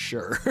somewhere, I'm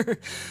sure,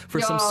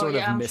 for some sort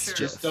of I'm mischief.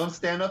 sure. Just don't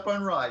stand up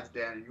on rides,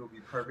 Dan, and you'll be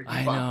perfectly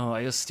I fine. know.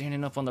 I was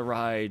standing up on the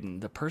ride, and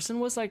the person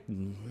was like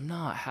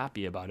not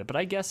happy about it. But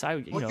I guess Well,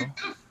 you could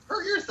have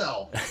hurt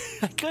yourself.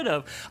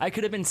 I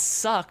could have been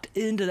sucked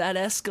into that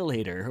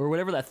escalator or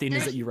whatever that thing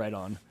is that you ride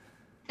on.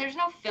 There's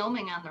no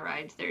filming on the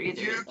rides there either.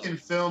 You is there? can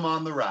film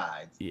on the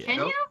rides. Yeah. Can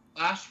No you?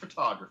 flash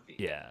photography.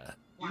 Yeah.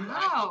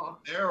 Wow.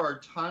 There are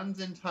tons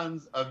and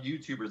tons of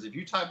YouTubers. If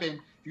you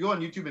go on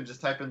YouTube and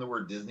just type in the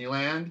word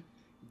Disneyland,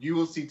 you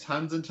will see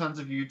tons and tons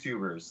of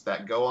YouTubers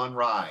that go on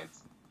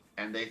rides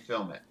and they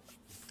film it.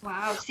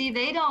 Wow. See,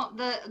 they don't.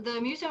 The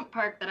amusement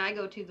park that I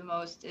go to the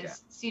most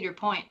is Cedar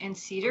Point, and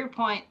Cedar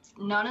Point.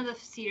 None of the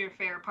Cedar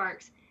Fair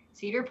parks.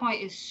 Cedar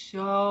Point is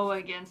so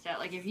against that.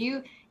 Like if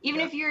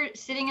you're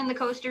sitting in the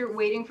coaster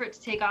waiting for it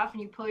to take off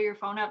and you pull your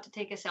phone out to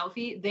take a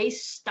selfie, they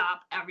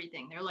stop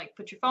everything. They're like,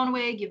 put your phone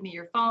away, give me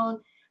your phone.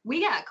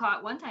 we got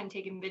caught one time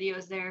taking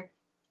videos there,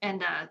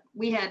 and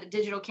we had a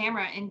digital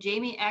camera, and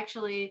Jamie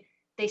actually,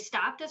 they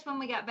stopped us when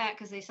we got back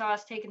because they saw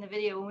us taking the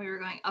video when we were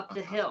going up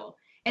the hill.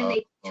 And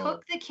they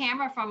took the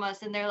camera from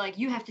us, and they're like,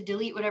 you have to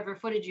delete whatever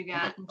footage you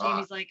got. And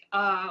Jamie's like,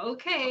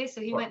 okay. So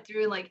he went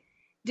through and like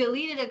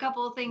deleted a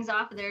couple of things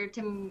off of there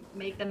to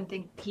make them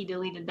think he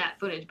deleted that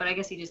footage. But I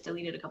guess he just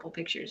deleted a couple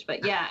pictures.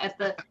 But yeah,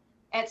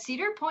 at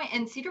Cedar Point,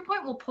 and Cedar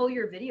Point will pull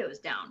your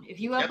videos down. If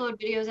you upload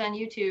videos on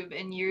YouTube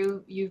and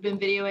you've been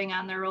videoing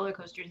on their roller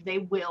coasters, they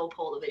will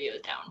pull the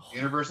videos down.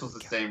 Universal's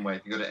the same way.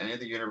 If you go to any of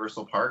the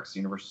Universal parks,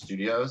 Universal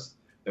Studios,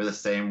 they're the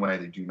same way.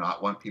 They do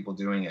not want people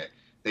doing it.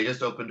 They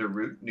just opened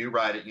a new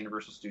ride at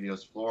Universal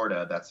Studios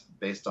Florida that's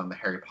based on the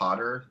Harry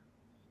Potter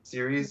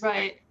series.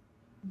 Right.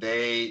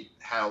 They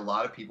had a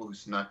lot of people who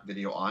snuck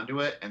video onto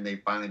it, and they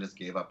finally just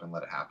gave up and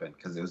let it happen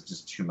because it was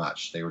just too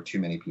much. There were too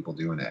many people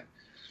doing it.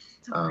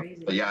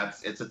 Crazy. But yeah,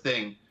 it's a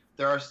thing.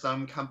 There are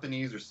some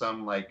companies or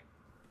some like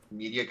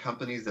media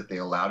companies that they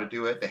allow to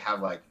do it. They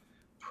have like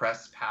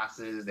press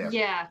passes. They have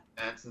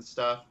events and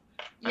stuff.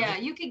 Yeah,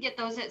 you could get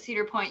those at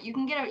Cedar Point. You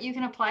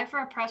can apply for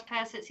a press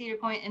pass at Cedar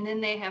Point, and then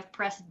they have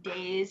press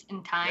days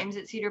and times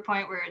at Cedar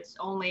Point where it's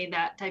only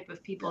that type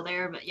of people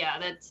there. But yeah,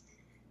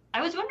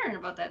 I was wondering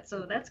about that,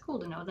 so that's cool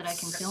to know that I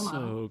can film on.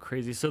 So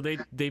crazy. So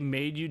they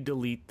made you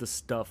delete the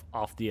stuff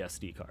off the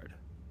SD card.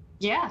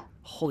 Yeah.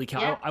 Holy cow.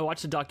 Yeah. I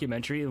watched a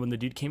documentary, and when the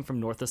dude came from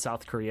North to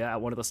South Korea,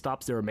 at one of the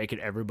stops, they were making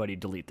everybody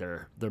delete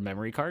their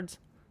memory cards.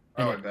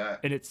 And I bet.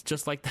 And it's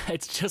just like that.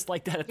 It's just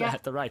like that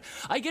at the ride.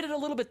 I get it a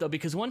little bit, though,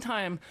 because one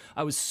time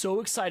I was so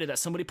excited that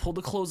somebody pulled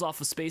the clothes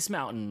off of Space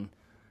Mountain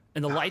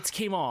and the lights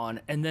came on.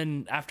 And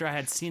then after I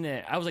had seen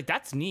it, I was like,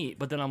 that's neat.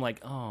 But then I'm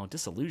like, oh,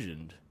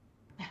 disillusioned.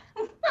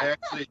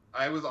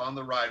 I was on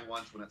the ride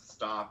once when it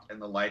stopped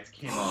and the lights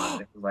came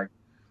on. It was like,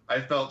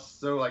 I felt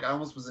so like I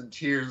almost was in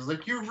tears. It was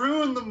like, you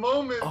ruined the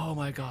moment. Oh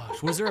my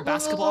gosh. Was there a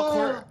basketball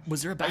court?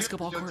 Was there a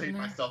basketball court in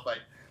there? Myself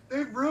like,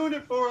 they ruined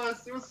it for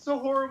us. It was so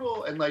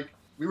horrible. And like,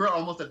 we were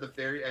almost at the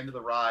very end of the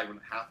ride when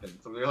it happened.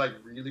 So we were like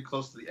really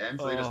close to the end.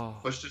 So they just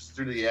pushed us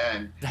through to the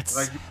end. That's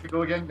like, you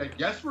go again? Like,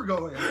 yes, we're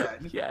going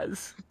again.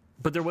 Yes.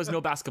 But there was no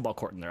basketball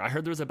court in there. I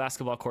heard there was a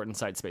basketball court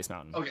inside Space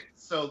Mountain. Okay,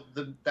 so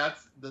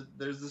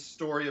there's this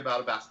story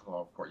about a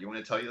basketball court. You want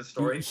to tell you the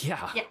story?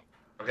 Yeah.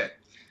 Okay.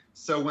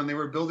 So when they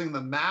were building the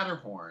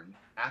Matterhorn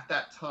at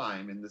that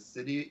time in the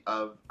city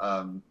of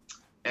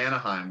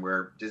Anaheim,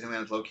 where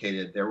Disneyland is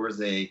located, there was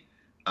a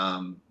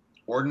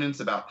ordinance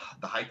about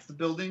the heights of the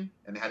building,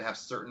 and they had to have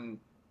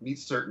meet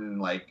certain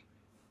like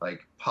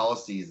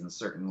policies and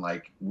certain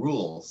like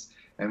rules.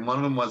 And one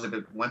of them was if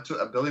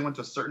a building went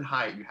to a certain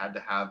height, you had to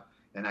have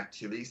an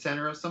activity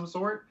center of some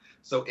sort.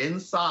 So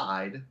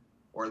inside,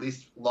 or at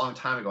least a long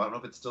time ago, I don't know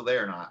if it's still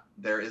there or not,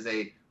 there is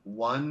a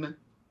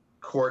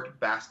 1-court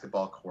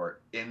basketball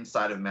court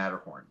inside of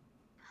Matterhorn.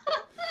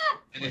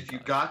 And if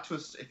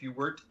you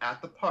worked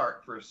at the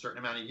park for a certain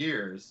amount of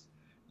years,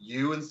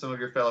 you and some of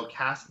your fellow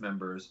cast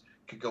members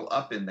could go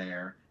up in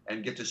there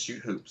and get to shoot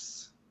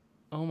hoops.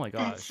 Oh my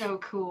gosh. That's so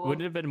cool.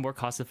 Wouldn't it have been more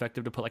cost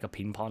effective to put like a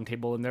ping pong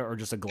table in there or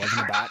just a glove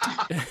and a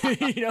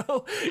bat?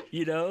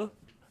 you know?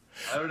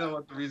 I don't know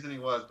what the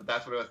reasoning was, but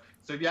that's what it was.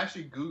 So if you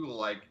actually Google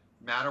like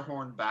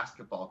Matterhorn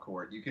basketball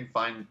court, you can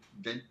find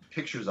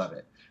pictures of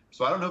it.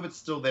 So I don't know if it's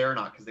still there or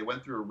not because they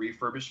went through a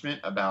refurbishment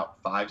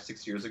about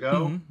 5-6 years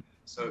ago. Mm-hmm.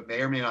 So it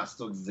may or may not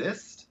still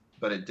exist,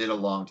 but it did a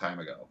long time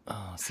ago.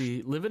 Oh,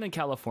 see, living in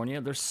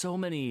California, there's so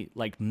many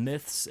like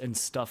myths and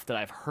stuff that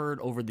I've heard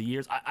over the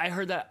years. I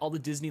heard that all the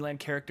Disneyland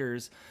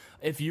characters,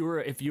 if you were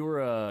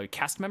a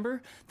cast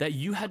member, that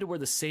you had to wear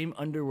the same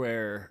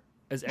underwear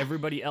as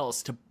everybody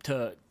else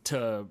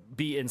to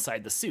be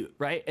inside the suit,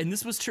 right? And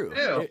this was true.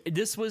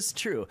 This was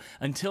true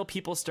until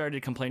people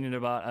started complaining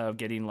about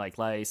getting like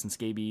lice and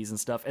scabies and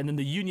stuff. And then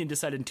the union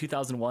decided in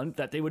 2001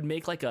 that they would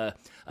make like a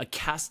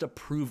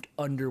cast-approved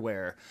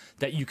underwear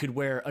that you could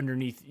wear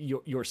underneath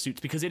your suits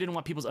because they didn't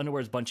want people's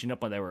underwears bunching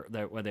up when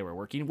they were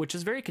working, which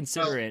is very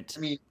considerate.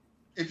 Well, I mean,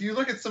 if you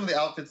look at some of the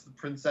outfits the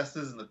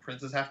princesses and the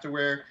princes have to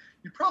wear,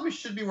 you probably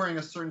should be wearing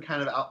a certain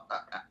kind of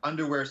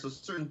underwear so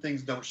certain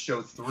things don't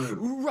show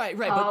through. Right.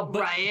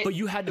 But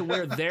you had to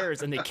wear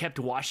theirs, and they kept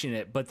washing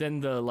it. But then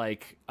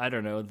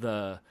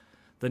the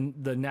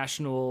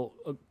National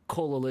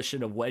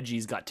Coalition of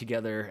Wedgies got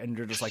together, and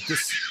they're just like,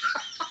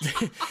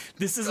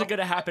 this isn't going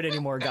to happen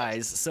anymore,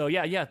 guys. So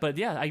yeah. But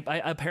yeah,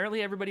 I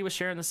apparently everybody was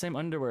sharing the same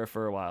underwear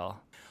for a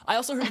while. I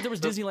also heard there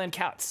was Disneyland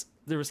cats.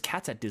 There was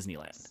cats at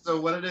Disneyland.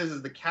 So what it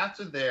is the cats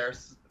are there.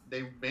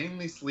 They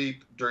mainly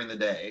sleep during the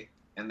day.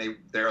 And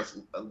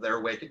they're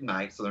awake at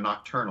night, so they're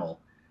nocturnal.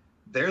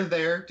 They're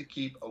there to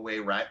keep away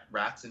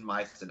rats and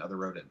mice and other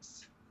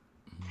rodents.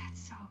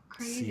 That's so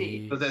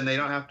crazy. So then they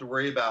don't have to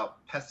worry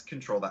about pest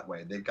control that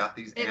way. They've got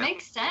these. It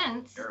makes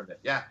sense. Care of it.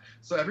 Yeah.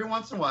 So every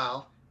once in a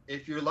while,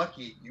 if you're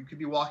lucky, you could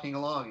be walking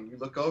along and you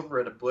look over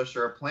at a bush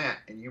or a plant,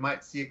 and you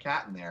might see a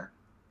cat in there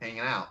hanging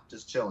out,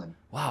 just chilling.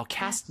 Wow,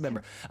 cast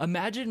member.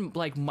 Imagine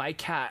like my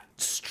cat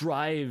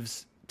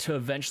strives to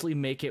eventually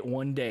make it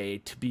one day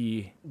to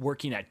be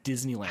working at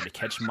Disneyland to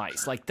catch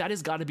mice. Like that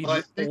has got to be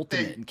Well, the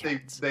ultimate in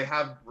cats. they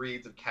have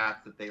breeds of cats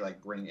that they like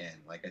bring in.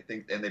 Like I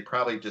think, and they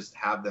probably just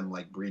have them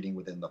like breeding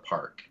within the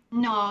park.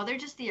 No, they're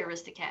just the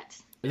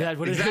Aristocats. That's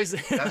what Exactly. it is.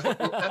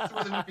 That's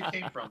where the movie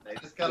came from. They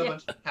just got a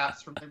bunch of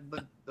cats from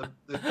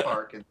the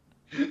park,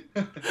 and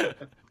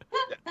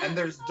and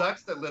there's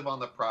ducks that live on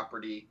the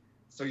property.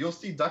 So you'll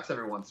see ducks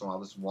every once in a while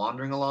just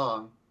wandering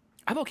along.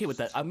 I'm okay with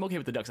that. I'm okay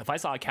with the ducks. If I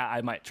saw a cat,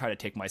 I might try to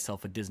take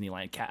myself a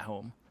Disneyland cat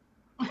home.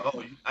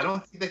 Oh, I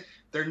don't think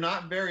they're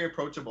not very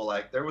approachable.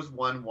 Like there was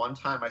one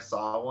time I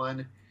saw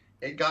one.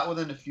 It got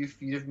within a few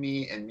feet of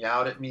me and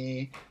meowed at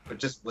me, but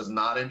just was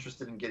not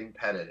interested in getting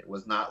petted. It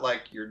was not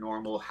like your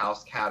normal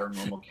house cat or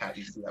normal cat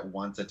you see that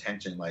wants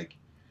attention. Like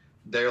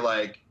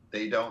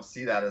they don't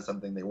see that as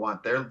something they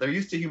want. They're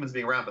used to humans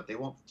being around, but they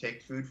won't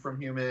take food from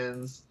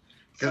humans.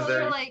 So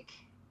they're like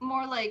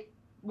more like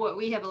what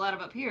we have a lot of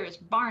up here is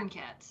barn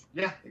cats.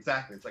 Yeah,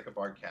 exactly. It's like a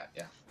barn cat.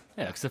 Yeah.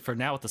 Yeah, except for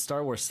now with the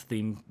Star Wars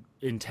theme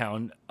in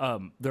town,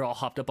 they're all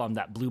hopped up on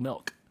that blue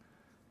milk.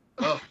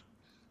 Oh,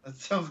 that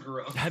sounds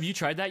gross. Have you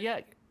tried that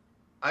yet?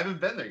 I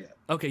haven't been there yet.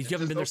 Okay, you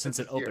haven't been there opened since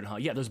it this year. opened, huh?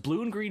 Yeah, there's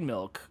blue and green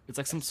milk. It's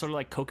like some sort of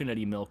like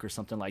coconutty milk or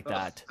something like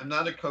that. I'm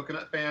not a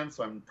coconut fan,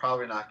 so I'm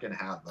probably not going to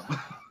have them.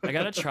 I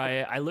gotta try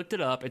it. I looked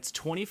it up. It's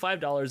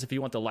 $25 if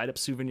you want the light up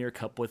souvenir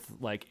cup with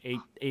like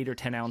eight or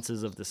 10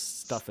 ounces of this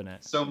stuff in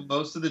it. So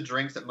most of the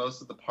drinks at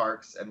most of the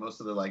parks and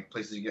most of the like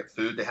places you get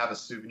food, they have a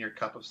souvenir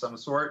cup of some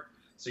sort.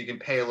 So you can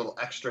pay a little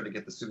extra to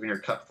get the souvenir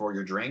cup for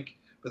your drink.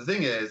 But the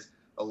thing is,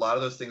 a lot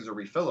of those things are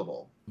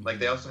refillable. Like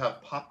they also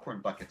have popcorn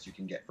buckets you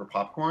can get for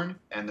popcorn,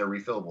 and they're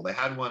refillable. They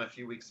had one a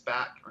few months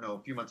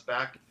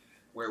back,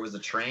 where it was a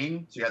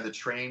train. So you had the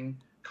train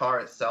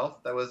car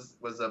itself that was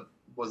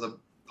a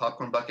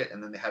popcorn bucket,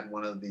 and then they had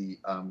one of the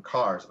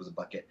cars that was a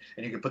bucket,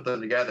 and you could put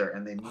them together,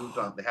 and they moved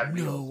on. They had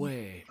No wheels.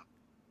 way.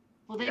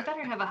 Well, they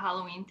better have a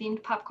Halloween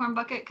themed popcorn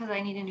bucket because I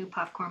need a new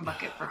popcorn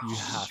bucket for home. You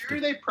have Sure,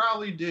 to. they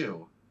probably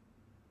do.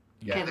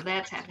 Because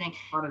that's happening.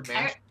 Haunted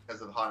Mansion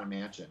because of Haunted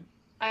Mansion.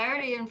 I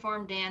already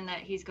informed Dan that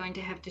he's going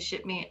to have to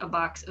ship me a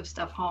box of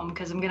stuff home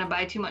because I'm going to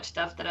buy too much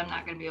stuff that I'm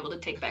not going to be able to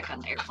take back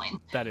on the airplane.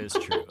 That is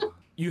true.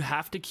 You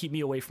have to keep me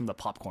away from the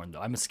popcorn, though.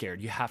 I'm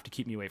scared. You have to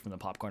keep me away from the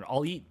popcorn.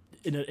 I'll eat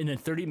in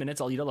 30 minutes.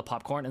 I'll eat all the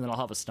popcorn, and then I'll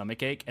have a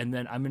stomach ache, and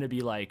then I'm gonna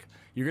be like,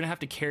 you're gonna have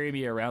to carry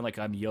me around like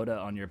I'm Yoda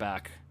on your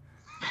back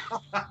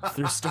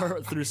through Star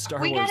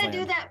We Wars got to land.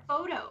 do that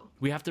photo.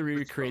 We have to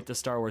recreate the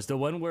Star Wars, the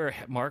one where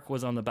Mark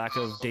was on the back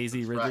of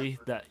Daisy Ridley.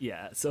 Right. That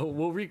yeah. So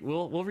we'll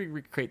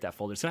recreate that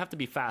folder. It's gonna have to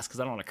be fast because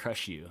I don't want to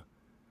crush you.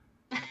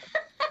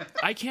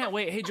 I can't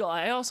wait. Hey Joel,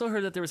 I also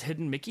heard that there was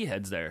hidden Mickey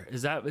heads there.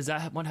 Is that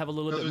one have a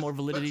little bit more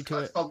validity to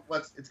it?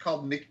 It's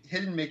called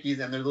hidden Mickeys,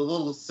 and they're the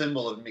little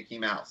symbol of Mickey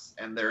Mouse,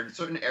 and they're in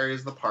certain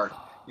areas of the park.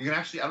 You can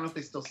actually, I don't know if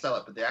they still sell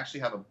it, but they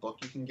actually have a book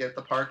you can get at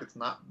the park. It's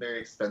not very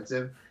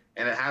expensive,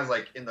 and it has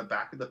like in the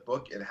back of the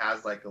book, it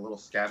has like a little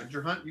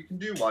scavenger hunt you can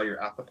do while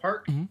you're at the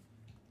park, Mhm.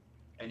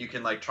 and you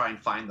can like try and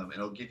find them, and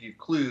it'll give you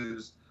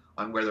clues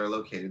on where they're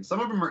located. Some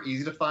of them are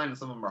easy to find, and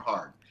some of them are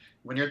hard.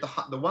 When you're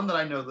at the one that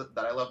I know that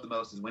I love the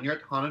most is when you're at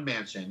the Haunted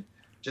Mansion.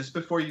 Just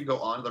before you go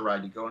onto the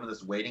ride, you go into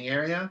this waiting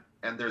area,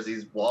 and there's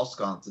these wall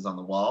sconces on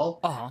the wall.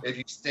 Uh-huh. If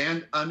you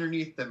stand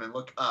underneath them and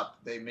look up,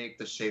 they make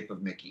the shape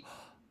of Mickey.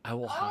 I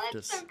will Oh, have to.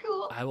 that's so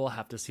cool. I will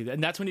have to see that,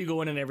 and that's when you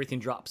go in and everything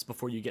drops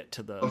before you get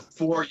to the.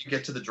 Before you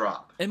get to the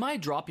drop. Am I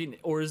dropping,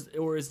 or is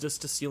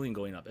just the ceiling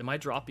going up? Am I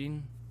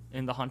dropping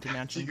in the Haunted Do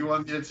Mansion? you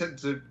want me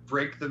to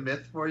break the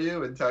myth for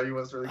you and tell you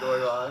what's really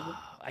going on?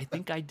 I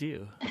think I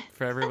do.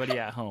 For everybody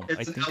at home, I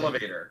It's an think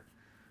elevator.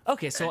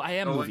 Okay, so I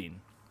am Going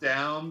moving.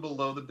 down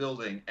below the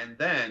building, and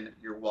then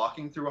you're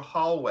walking through a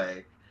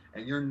hallway,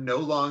 and you're no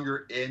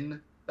longer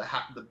in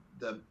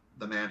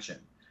the mansion.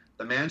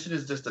 The mansion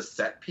is just a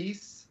set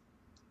piece.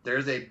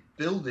 There's a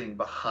building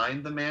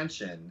behind the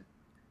mansion.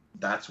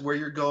 That's where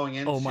you're going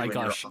into. Oh my when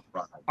you're gosh. on the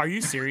ride. Are you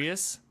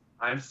serious?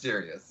 I'm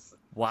serious.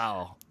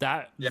 Wow,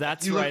 that's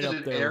If you right look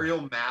up at an there.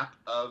 aerial map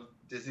of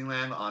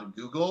Disneyland on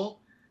Google,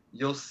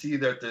 you'll see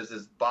that there's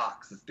this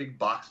big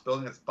box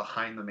building that's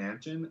behind the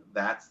mansion.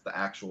 That's the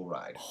actual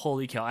ride.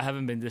 Holy cow! I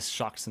haven't been this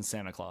shocked since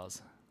Santa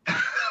Claus.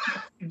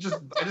 I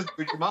just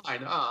blew your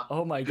mind, huh?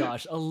 Oh my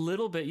gosh, a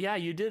little bit. Yeah,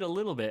 you did a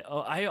little bit.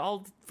 Oh,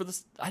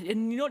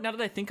 and you know what? Now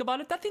that I think about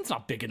it, that thing's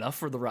not big enough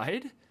for the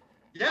ride.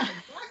 Yeah,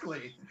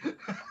 exactly.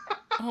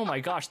 Oh my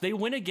gosh, they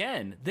win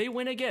again. They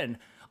win again.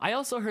 I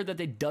also heard that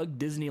they dug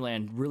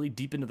Disneyland really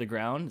deep into the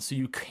ground, so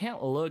you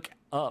can't look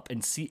up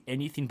and see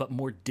anything but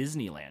more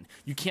Disneyland.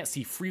 You can't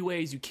see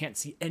freeways, you can't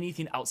see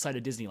anything outside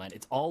of Disneyland.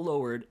 It's all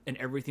lowered and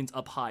everything's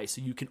up high,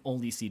 so you can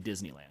only see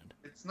Disneyland.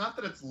 It's not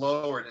that it's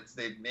lowered, it's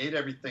they've made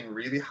everything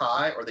really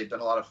high, or they've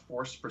done a lot of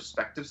forced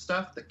perspective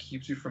stuff that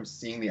keeps you from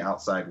seeing the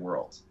outside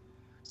world.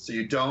 So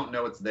you don't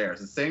know it's there.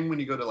 It's the same when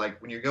you go to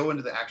when you go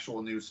into the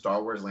actual new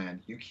Star Wars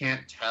land, you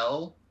can't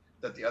tell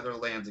that the other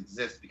lands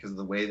exist because of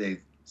the way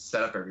they've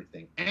set up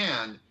everything.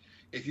 And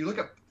if you look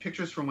at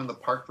pictures from when the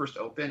park first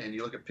opened and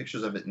you look at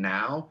pictures of it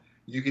now,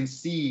 you can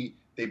see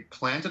they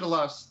planted a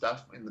lot of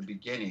stuff in the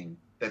beginning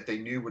that they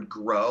knew would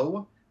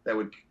grow that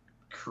would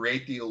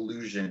create the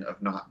illusion of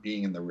not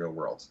being in the real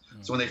world.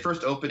 So when they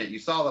first opened it, you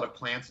saw a lot of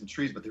plants and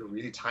trees, but they were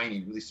really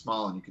tiny, really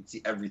small, and you could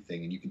see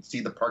everything, and you could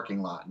see the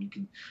parking lot, and you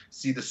could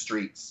see the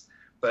streets.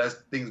 But as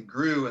things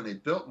grew and they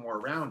built more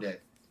around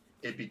it,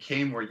 it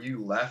became where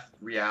you left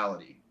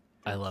reality.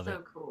 I love it.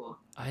 So cool.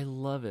 I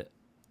love it.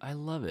 I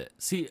love it.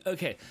 See,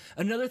 okay,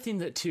 another thing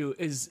that too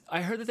is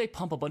I heard that they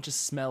pump a bunch of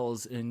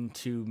smells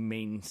into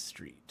Main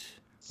Street.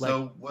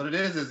 So what it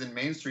is in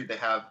Main Street, they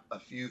have a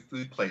few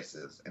food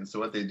places. And so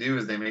what they do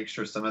is they make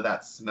sure some of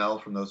that smell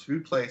from those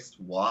food places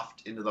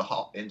waft into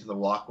the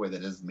walkway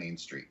that is Main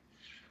Street.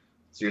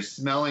 So you're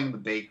smelling the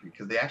bakery,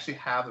 because they actually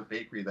have a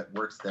bakery that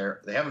works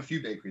there. They have a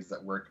few bakeries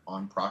that work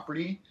on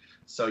property.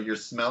 So you're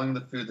smelling the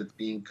food that's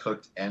being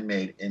cooked and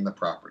made in the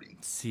property.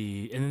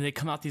 See, and then they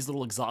come out these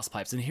little exhaust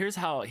pipes. And here's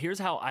how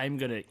I'm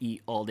going to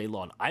eat all day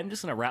long. I'm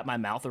just going to wrap my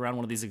mouth around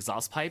one of these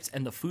exhaust pipes,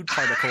 and the food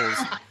particles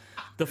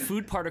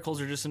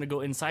are just going to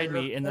go inside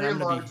me, and then I'm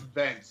going to be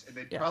vents, and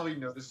they probably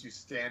notice you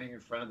standing in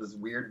front of this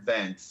weird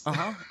vent.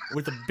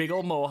 With a big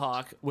old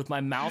mohawk with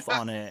my mouth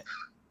on it.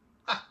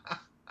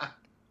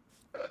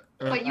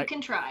 But you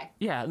can try.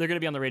 Yeah, they're going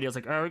to be on the radio. It's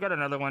like, oh, we got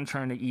another one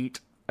trying to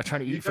eat for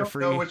free. You don't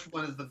know which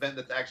one is the vent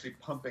that's actually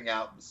pumping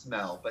out the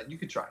smell, but you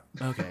could try.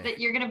 Okay. That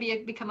you're gonna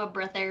become a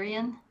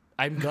breatharian.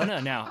 I'm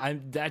gonna now.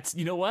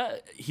 You know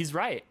what? He's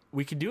right.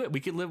 We could do it. We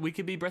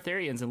could be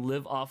breatharians and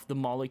live off the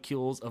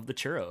molecules of the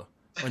churro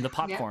or the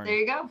popcorn. Yeah, there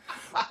you go.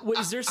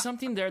 Is there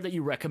something there that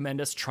you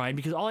recommend us trying?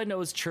 Because all I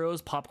know is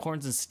churros,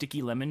 popcorns, and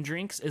sticky lemon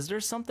drinks. Is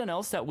there something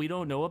else that we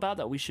don't know about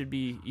that we should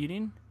be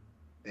eating?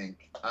 I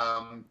think.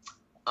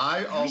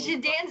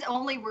 Dan's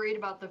only worried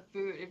about the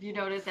food. If you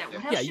notice that,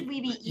 what else should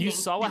we be eating? You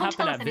saw what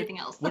happened at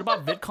VidCon. What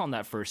about VidCon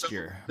that first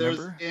year?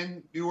 Remember? There's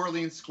in New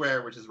Orleans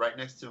Square, which is right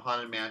next to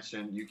Haunted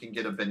Mansion. You can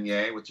get a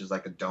beignet, which is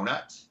like a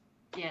donut.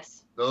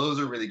 Yes. Those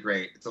are really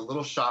great. It's a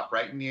little shop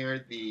right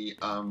near the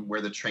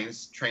where the train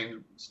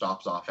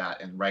stops off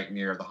at, and right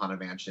near the Haunted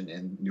Mansion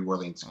in New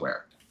Orleans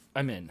Square.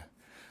 I'm in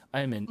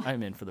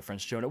for the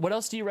French donut. What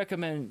else do you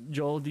recommend,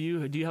 Joel? Do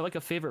you have like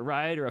a favorite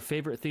ride or a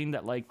favorite thing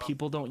that like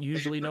people don't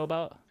usually know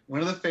about? One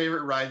of the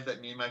favorite rides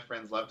that me and my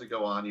friends love to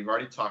go on, you've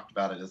already talked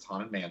about it, is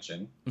Haunted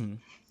Mansion. Mm-hmm.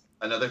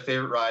 Another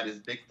favorite ride is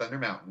Big Thunder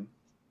Mountain.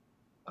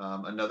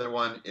 Another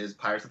one is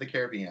Pirates of the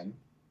Caribbean.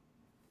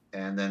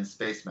 And then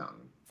Space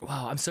Mountain.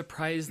 Wow, I'm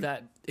surprised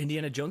that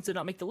Indiana Jones did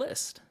not make the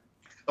list.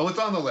 Oh, it's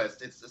on the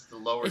list. It's just the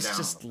lower It's down.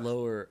 just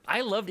lower.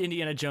 I loved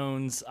Indiana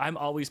Jones. I'm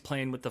always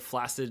playing with the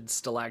flaccid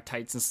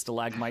stalactites and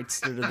stalagmites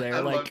that are there.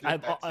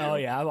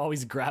 I'm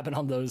always grabbing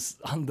on those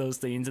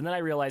things, and then I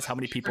realize how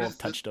many people have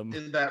touched them.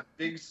 In that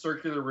big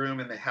circular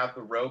room, and they have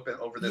the rope and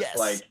over this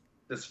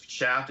this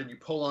shaft, and you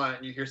pull on it,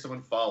 and you hear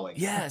someone falling.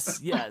 Yes.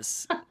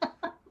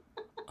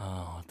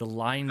 Oh, the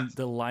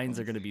lines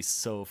are going to be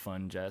so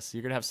fun, Jess.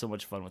 You're going to have so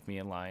much fun with me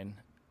in line.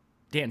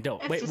 Dan,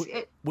 don't. It's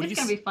going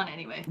to be fun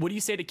anyway. What do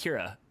you say to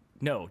Kira?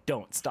 No,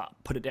 don't. Stop.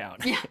 Put it down.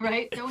 Yeah,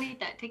 right? Don't eat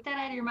that. Take that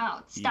out of your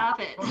mouth. Stop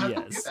it.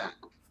 Yes.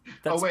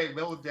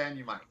 Well, Dan,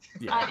 you might.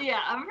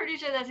 Yeah. I'm pretty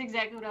sure that's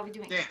exactly what I'll be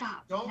doing. Dan,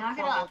 stop. Don't knock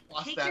it off.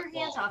 Take your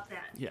hands off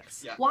that.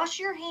 Yes. Yeah. Wash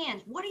your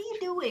hands. What are you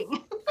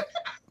doing?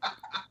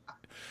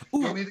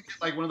 You'll need to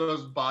get like one of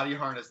those body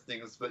harness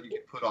things that you can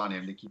put on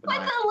him to keep an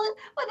eye.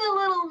 With a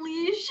little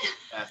leash.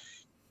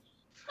 Yes.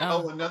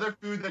 Another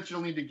food that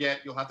you'll need to get,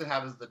 you'll have to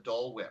have is the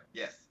Dole Whip.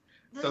 Yes.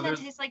 Doesn't that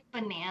taste like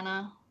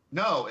banana?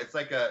 No, it's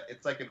like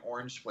an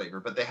orange flavor,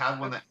 but they have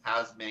one that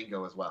has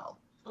mango as well.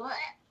 What?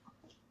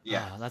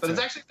 Yeah, but it's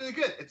actually really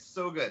good. It's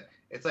so good.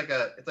 It's like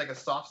a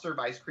soft serve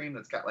ice cream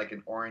that's got like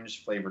an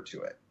orange flavor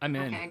to it. I'm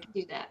in. Okay, I can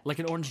do that. Like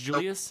an orange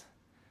Julius?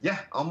 Yeah.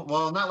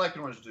 Well, not like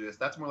an orange Julius.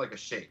 That's more like a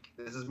shake.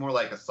 This is more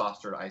like a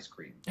soft serve ice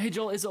cream. Hey,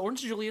 Joel, is the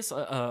orange Julius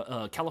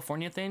a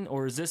California thing,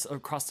 or is this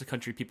across the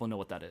country? People know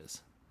what that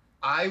is.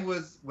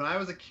 When I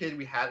was a kid,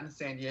 we had it in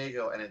San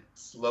Diego, and it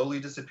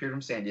slowly disappeared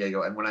from San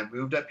Diego. And when I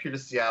moved up here to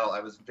Seattle, I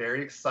was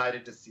very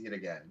excited to see it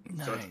again.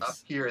 Nice. So it's up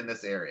here in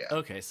this area.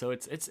 Okay, so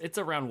it's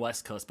around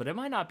West Coast, but it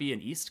might not be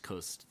an East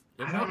Coast.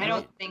 I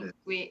don't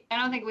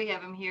think we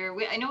have them here.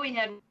 I know we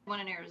had one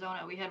in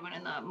Arizona. We had one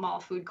in the mall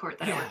food court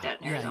that I worked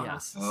at in Arizona.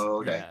 Yes.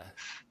 Oh, okay.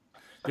 Yeah.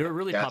 They were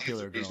really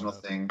popular. It's a regional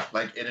thing,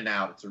 like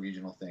In-N-Out. It's a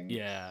regional thing.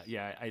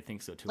 Yeah, I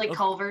think so too. Like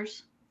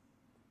Culver's.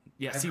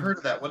 Yeah, I've heard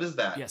of that. What is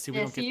that? Yeah, we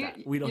don't get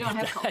that. We don't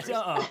get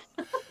that.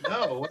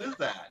 No, what is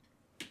that?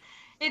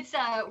 It's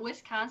a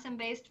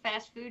Wisconsin-based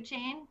fast food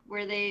chain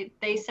where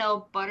they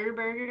sell butter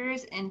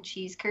burgers and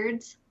cheese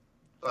curds.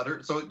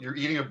 Butter? So you're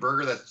eating a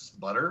burger that's just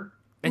butter?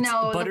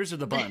 No, butters or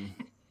the bun?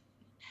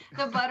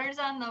 The butter's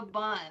on the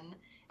bun,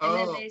 and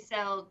then they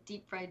sell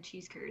deep fried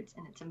cheese curds,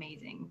 and it's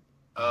amazing.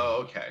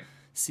 Oh, okay.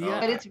 See,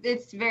 but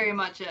it's very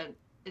much a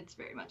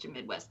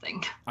Midwest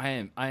thing. I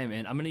am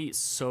in. I'm gonna eat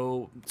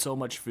so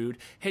much food.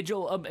 Hey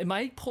Joel, am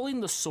I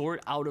pulling the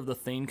sword out of the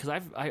thing? Because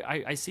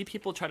I see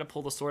people try to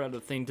pull the sword out of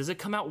the thing. Does it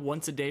come out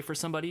once a day for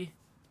somebody?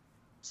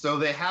 So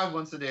they have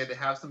once a day. They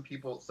have some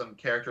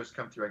characters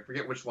come through. I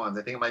forget which ones.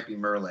 I think it might be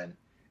Merlin,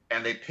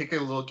 and they pick a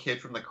little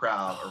kid from the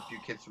crowd or a few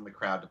kids from the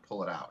crowd to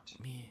pull it out.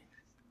 Me.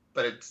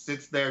 but it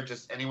sits there.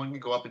 Just anyone can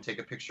go up and take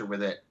a picture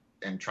with it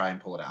and try and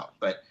pull it out.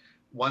 But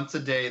once a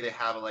day, they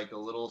have like a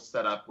little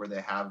setup where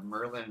they have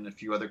Merlin and a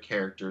few other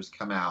characters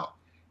come out,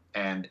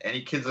 and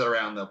any kids that are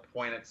around, they'll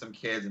point at some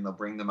kids and they'll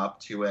bring them up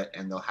to it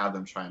and they'll have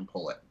them try and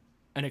pull it.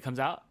 And it comes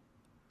out?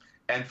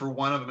 And for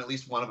one of them, at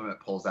least one of them, it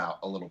pulls out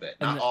a little bit.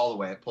 Not all the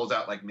way. It pulls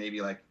out like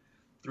maybe like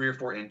 3 or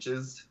 4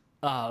 inches.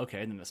 Oh,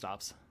 okay. And then it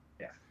stops.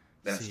 Yeah.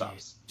 Then it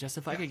stops. Just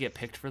if I could get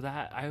picked for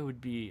that,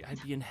 I'd be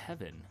in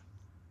heaven.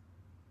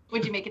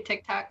 Would you make a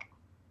TikTok?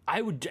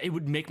 It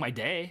would make my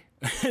day.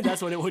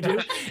 That's what it would do.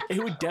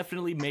 It would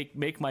definitely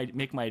make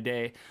my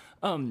day.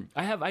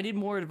 I need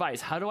more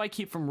advice. How do I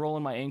keep from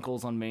rolling my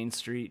ankles on Main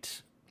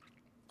Street?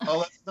 Oh,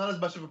 that's not as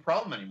much of a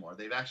problem anymore.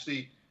 They've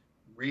actually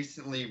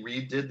recently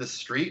redid the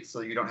street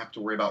so you don't have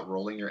to worry about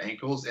rolling your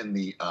ankles in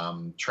the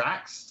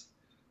tracks.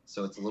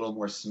 So it's a little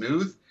more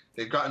smooth.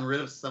 They've gotten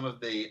rid of some of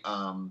the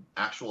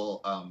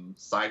actual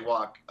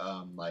sidewalk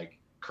like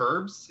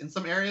curbs in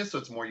some areas, so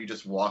it's more you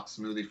just walk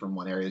smoothly from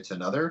one area to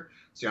another,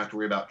 so you don't have to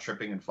worry about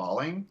tripping and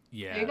falling.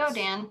 Yeah. There you go,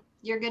 Dan.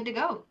 You're good to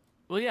go.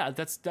 Well, yeah,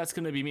 that's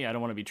gonna be me. I don't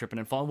want to be tripping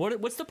and falling.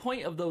 What's the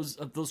point of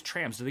those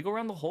trams? Do they go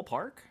around the whole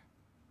park?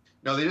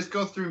 No, they just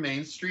go through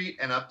Main Street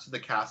and up to the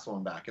castle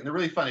and back, and they're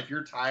really fun. If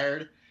you're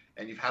tired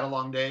and you've had a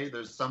long day,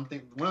 there's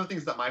something. One of the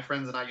things that my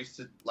friends and I used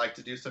to like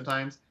to do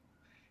sometimes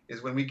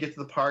is when we get to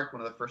the park,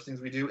 one of the first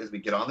things we do is we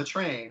get on the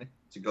train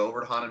to go over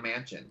to Haunted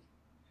Mansion.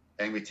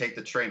 And we take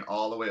the train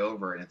all the way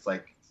over, and it's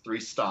like 3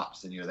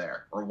 stops and you're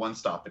there, or 1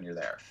 stop and you're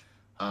there.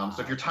 So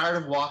if you're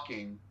tired of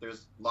walking,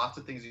 there's lots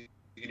of things you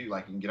can do.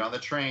 Like you can get on the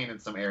train in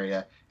some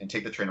area and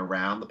take the train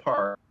around the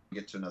park,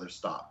 get to another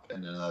stop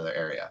in another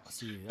area.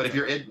 But if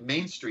you're in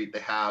Main Street, they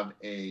have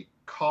a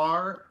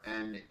car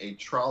and a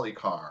trolley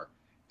car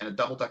and a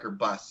double-decker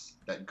bus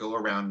that go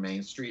around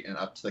Main Street and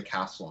up to the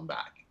castle and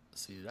back.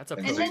 See, that's a.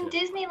 And then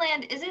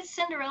Disneyland, is it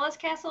Cinderella's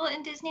castle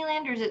in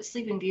Disneyland, or is it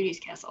Sleeping Beauty's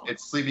castle?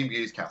 It's Sleeping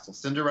Beauty's castle.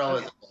 Cinderella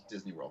is at Walt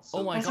Disney World. So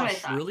oh my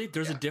gosh, really?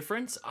 There's a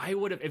difference? I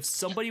would have, if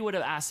somebody would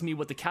have asked me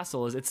what the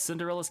castle is, it's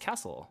Cinderella's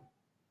castle.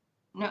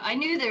 No, I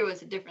knew there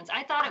was a difference.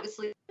 I thought it was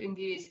Sleeping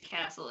Beauty's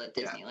castle at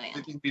Disneyland. Yeah,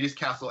 Sleeping Beauty's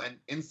castle, and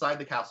inside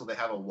the castle they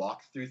have a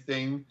walk-through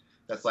thing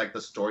that's like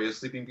the story of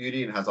Sleeping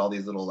Beauty, and has all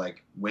these little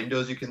like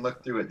windows you can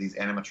look through at these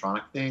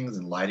animatronic things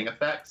and lighting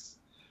effects.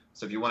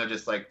 So if you want to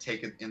just like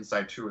take an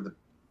inside tour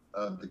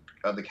of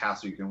the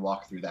castle, you can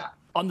walk through that.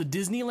 On the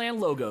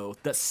Disneyland logo,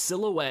 that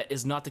silhouette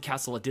is not the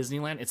castle at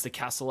Disneyland, it's the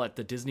castle at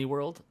the Disney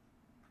World?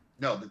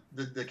 No,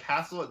 the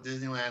castle at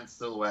Disneyland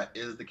silhouette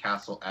is the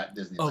castle at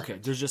Disneyland. Okay,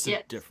 there's just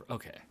a different...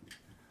 Okay.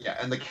 Yeah,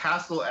 and the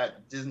castle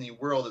at Disney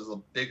World is a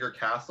bigger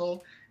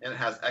castle, and it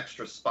has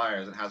extra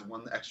spires. It has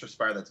one extra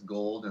spire that's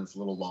gold, and it's a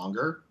little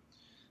longer.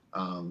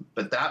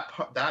 But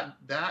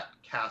that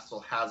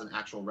castle has an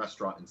actual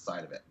restaurant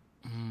inside of it.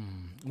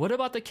 What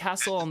about the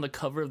castle on the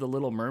cover of The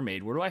Little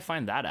Mermaid? Where do I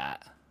find that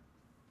at?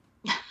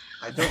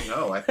 I don't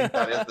know. I think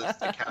that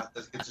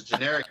is it's a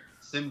generic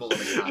symbol of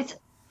the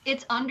castle.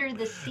 It's under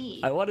the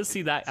sea. I want to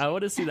see that. I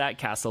want to see that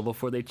castle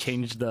before they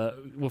change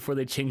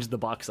the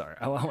box art.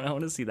 I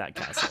want to see that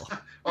castle.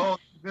 Oh,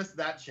 you missed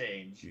that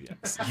change.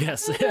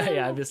 Yes.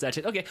 Yeah, I missed that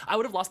change. Okay, I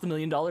would have lost $1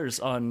 million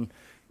on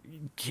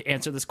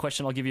answer this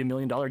question. I'll give you $1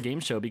 million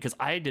game show, because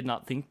I did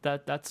not think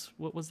that's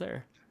what was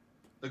there.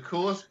 The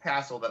coolest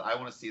castle that I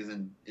want to see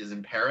is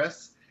in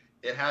Paris.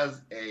 It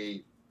has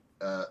a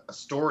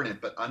store in it,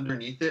 but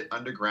underneath it,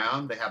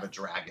 underground, they have a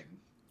dragon.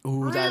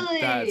 Ooh, really?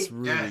 That's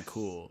really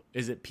cool.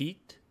 Is it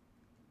peaked?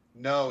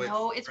 No,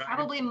 it's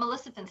probably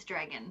Maleficent's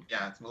dragon.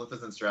 Yeah, it's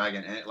Maleficent's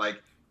dragon, and it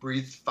like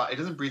breathes. It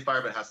doesn't breathe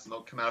fire, but it has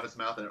smoke come out of its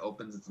mouth, and it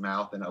opens its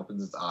mouth and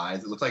opens its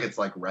eyes. It looks like it's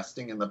like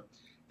resting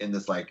in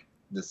this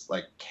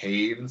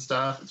cave and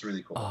stuff. It's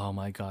really cool. Oh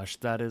my gosh,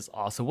 that is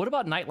awesome. What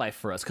about nightlife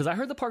for us? Because I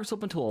heard the park's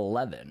open till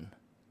 11.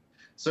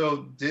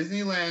 So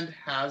Disneyland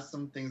has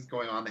some things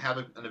going on. They have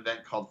an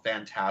event called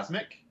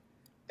Fantasmic,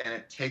 and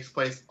it takes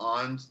place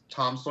on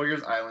Tom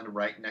Sawyer's Island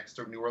right next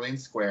to New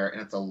Orleans Square,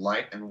 and it's a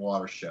light and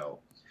water show.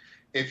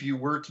 If you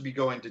were to be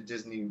going to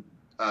Disney,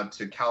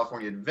 to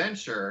California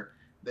Adventure,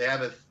 they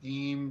have a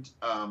themed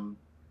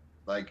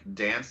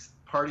dance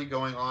party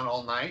going on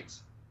all night.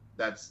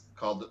 That's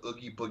called the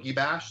Oogie Boogie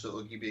Bash. So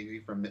Oogie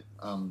Boogie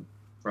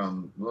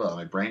from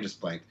my brain just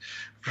blanked,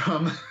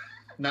 from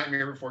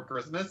Nightmare Before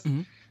Christmas.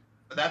 Mm-hmm.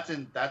 But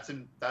that's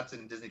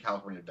in Disney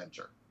California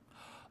Adventure.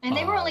 And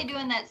they were only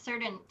doing that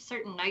certain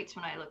nights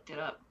when I looked it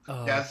up.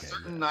 Oh, yeah, okay,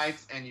 certain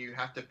nights, and you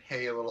have to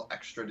pay a little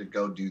extra to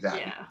go do that.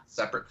 Yeah.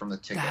 Separate from the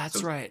ticket.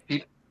 That's right.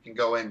 People can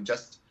go in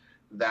just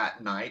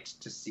that night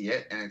to see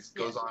it, and it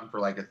goes on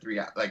for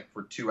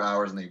for 2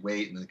 hours, and they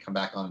wait, and then come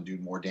back on and do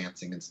more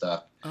dancing and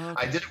stuff. Okay.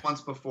 I did it once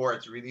before.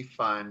 It's really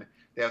fun.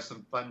 They have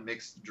some fun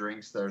mixed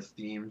drinks that are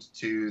themed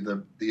to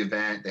the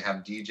event. They have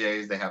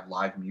DJs. They have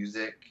live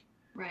music.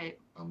 Right.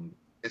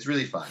 It's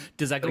really fun.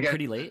 Does that go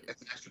pretty late?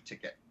 It's an extra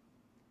ticket.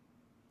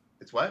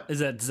 It's what? Does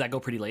that go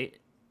pretty late?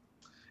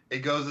 It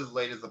goes as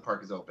late as the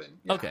park is open.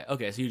 Yeah.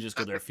 Okay. So you just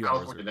go there a few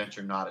California hours.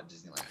 Adventure, not at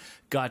Disneyland.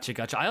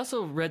 Gotcha. I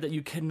also read that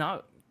you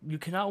cannot you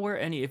cannot wear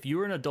any. If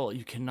you're an adult,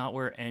 you cannot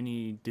wear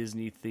any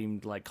Disney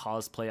themed like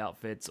cosplay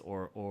outfits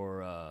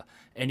or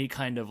any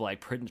kind of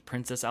like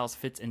princess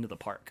outfits into the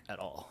park at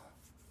all.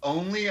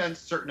 Only on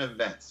certain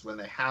events when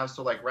they have.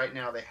 So like right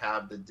now they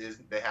have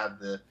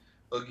the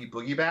Oogie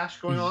Boogie Bash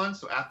going on.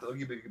 So at the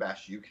Oogie Boogie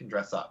Bash, you can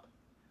dress up.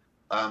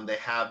 They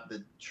have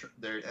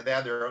they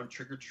have their own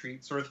trick or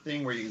treat sort of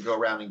thing where you can go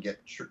around and get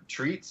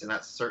treats, and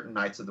that's certain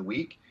nights of the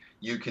week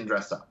you can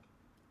dress up.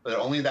 But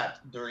only that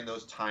during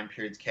those time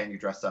periods can you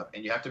dress up,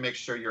 and you have to make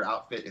sure your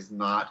outfit is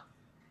not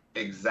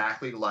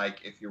exactly like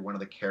if you're one of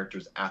the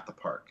characters at the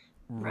park.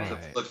 Right. So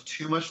if it looks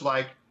too much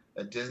like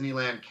a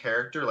Disneyland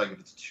character, like if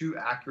it's too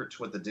accurate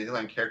to what the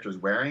Disneyland character is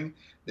wearing,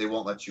 they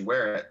won't let you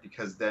wear it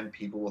because then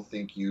people will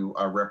think you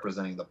are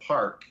representing the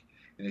park.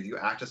 And if you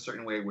act a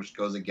certain way, which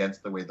goes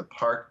against the way the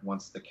park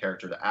wants the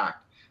character to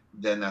act,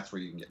 then that's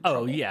where you can get in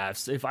trouble. Yeah.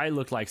 If I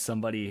looked like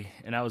somebody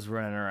and I was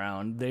running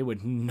around, they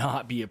would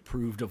not be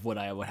approved of what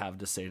I would have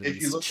to say to these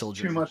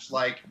children. If you look too much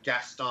like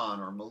Gaston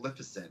or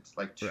Maleficent,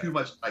 like too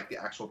much like the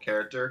actual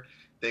character,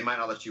 they might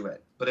not let you in.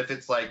 But if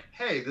it's like,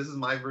 hey, this is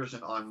my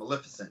version on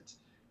Maleficent,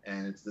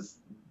 and it's this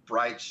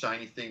bright,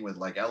 shiny thing with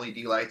like LED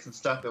lights and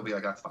stuff, they'll be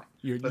like, that's fine.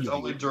 But it's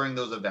only during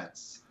those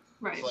events.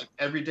 Right. So like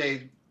every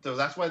day. So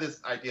that's why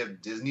this idea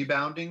of Disney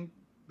bounding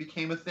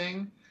became a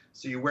thing.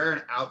 So you wear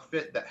an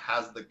outfit that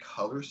has the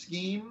color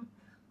scheme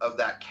of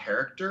that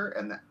character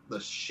and the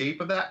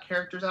shape of that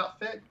character's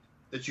outfit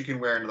that you can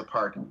wear into the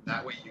park.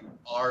 That way you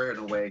are, in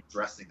a way,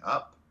 dressing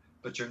up,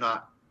 but you're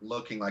not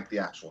looking like the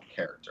actual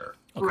character.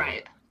 Okay.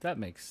 Right. That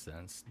makes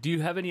sense. Do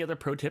you have any other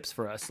pro tips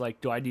for us?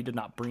 Like, do I need to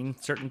not bring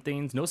certain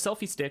things? No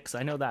selfie sticks.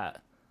 I know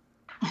that.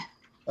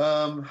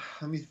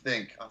 Let me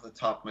think off the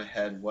top of my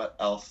head what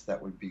else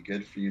that would be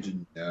good for you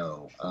to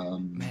know.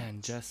 Man,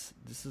 Jess,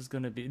 this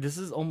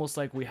is almost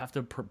like we have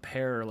to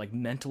prepare like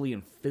mentally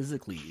and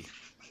physically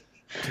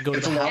to go to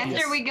the happiest.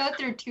 After we go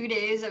through 2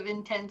 days of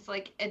intense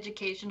like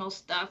educational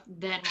stuff,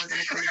 then we're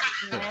gonna go to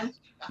Disneyland.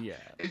 Yeah.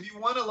 If you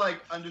want to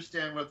like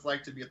understand what it's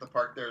like to be at the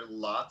park, there are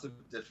lots of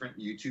different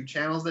YouTube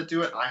channels that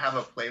do it. I have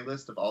a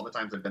playlist of all the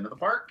times I've been to the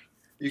park.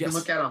 You can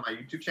look at it on my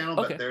YouTube channel,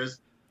 but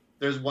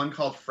there's one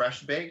called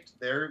Fresh Baked.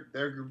 They're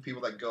a group of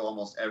people that go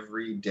almost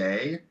every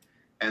day,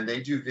 and they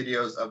do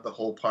videos of the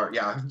whole park.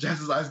 Yeah,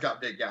 Jess's eyes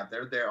got big. Yeah,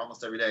 they're there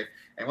almost every day.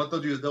 And what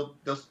they'll do is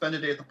they'll spend a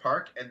day at the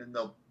park, and then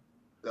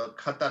they'll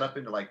cut that up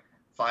into like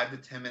 5 to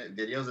 10 minute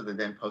videos that they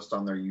then post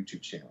on their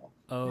YouTube channel.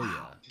 Oh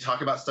yeah. They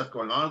talk about stuff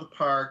going on at the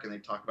park, and they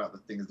talk about the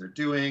things they're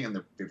doing and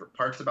their favorite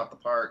parts about the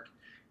park,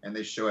 and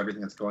they show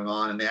everything that's going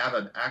on. And they have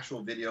an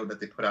actual video that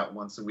they put out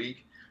once a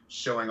week,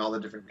 showing all the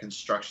different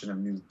construction of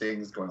new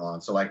things going on.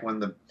 So like when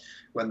they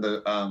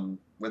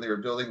were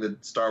building the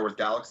Star Wars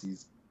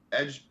Galaxy's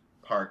Edge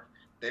Park,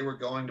 they were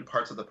going to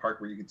parts of the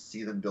park where you could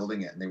see them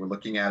building it, and they were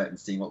looking at it and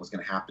seeing what was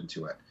going to happen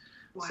to it.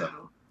 Wow.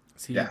 So,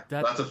 See, yeah,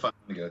 that's a fun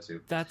one to go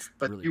to.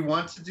 But really if you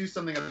want to do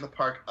something at the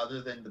park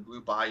other than the Blue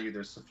Bayou,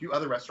 there's a few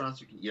other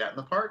restaurants you can eat at in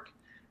the park,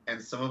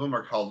 and some of them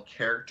are called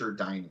character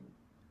dining.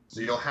 So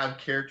you'll have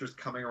characters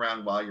coming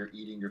around while you're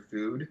eating your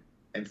food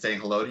and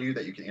saying hello to you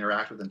that you can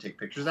interact with and take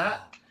pictures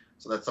at.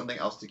 So that's something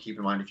else to keep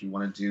in mind if you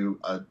want to do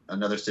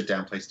another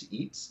sit-down place to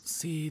eat.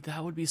 See,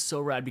 that would be so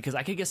rad because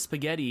I could get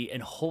spaghetti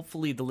and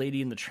hopefully the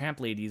Lady and the Tramp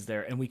lady's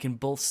there and we can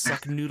both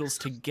suck noodles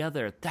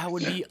together. That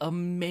would be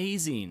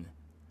amazing.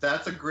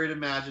 That's a great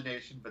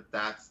imagination, but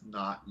that's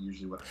not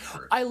usually what I've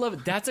heard. I love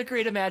it. That's a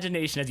great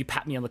imagination as you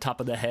pat me on the top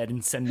of the head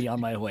and send me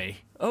on my way.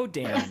 Oh,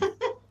 Dan.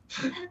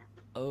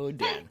 Oh,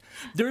 Dan.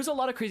 There's a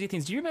lot of crazy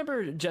things. Do you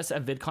remember Jess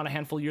at VidCon a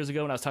handful of years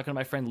ago when I was talking to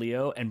my friend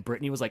Leo and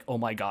Brittany was like, oh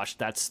my gosh,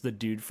 that's the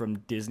dude from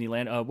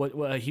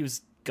Disneyland. He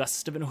was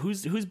Gustavin.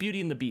 Who's Beauty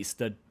and the Beast?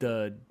 The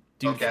dude.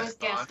 Oh,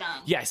 Gaston.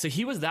 Yeah, so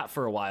he was that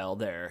for a while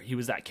there. He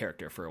was that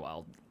character for a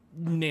while.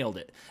 Nailed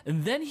it.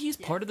 And then he's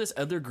part of this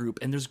other group,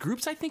 and there's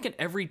groups I think in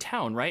every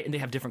town, right? And they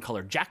have different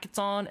colored jackets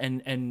on,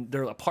 and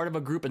they're a part of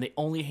a group, and they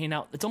only hang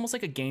out. It's almost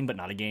like a game, but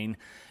not a game.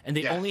 And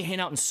they only hang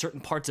out in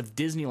certain parts of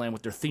Disneyland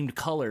with their themed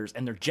colors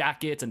and their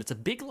jackets, and it's a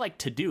big like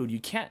to do.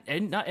 You can't,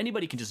 and not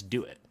anybody can just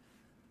do it.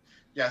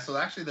 Yeah, so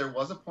actually there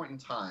was a point in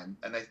time,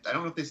 and I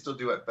don't know if they still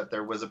do it, but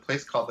there was a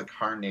place called the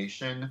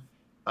Carnation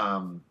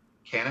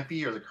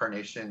Canopy or the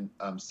Carnation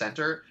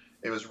Center.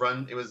 It was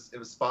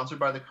sponsored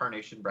by the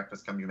Carnation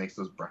Breakfast Company, who makes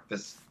those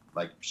breakfast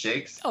like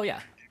shakes. Oh yeah.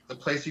 The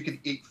place you could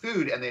eat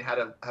food, and they had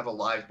to have a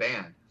live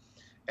band.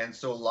 And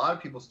so a lot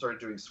of people started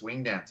doing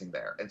swing dancing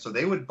there. And so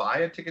they would buy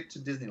a ticket to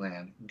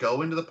Disneyland,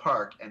 go into the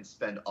park, and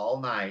spend all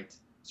night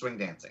swing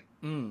dancing.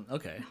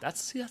 Okay,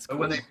 that's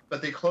cool.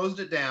 But they closed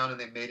it down, and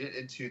they made it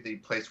into the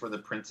place where the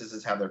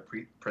princesses have their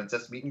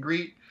princess meet and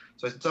greet.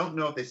 So I don't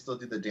know if they still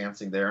do the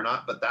dancing there or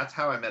not, but that's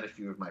how I met a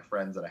few of my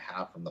friends that I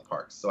have from the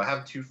parks. So I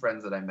have 2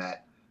 friends that I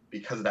met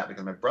because of that,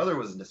 because my brother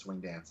was into swing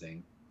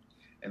dancing.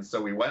 And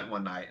so we went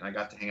one night, and I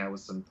got to hang out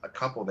with a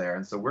couple there.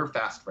 And so we're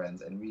fast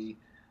friends, and we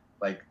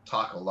like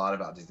talk a lot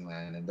about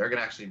Disneyland, and they're going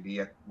to actually be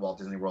at Walt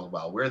Disney World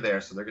while we're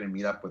there. So they're going to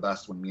meet up with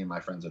us when me and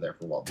my friends are there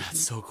for Walt Disney. That's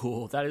so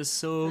cool. That is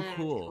so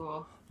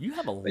cool. You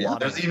have a But yeah, lot.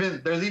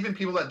 there's even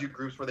people that do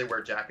groups where they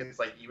wear jackets,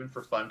 like even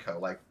for Funko.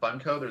 Like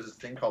Funko, there's this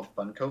thing called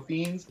Funko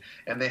Fiends,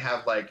 and they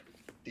have like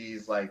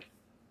these like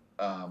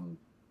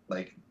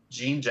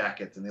jean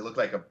jackets, and they look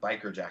like a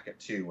biker jacket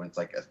too, when it's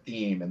like a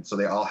theme, and so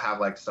they all have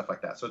like stuff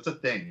like that. So it's a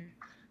thing.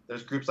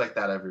 There's groups like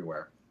that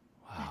everywhere.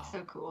 Wow. That's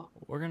so cool.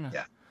 We're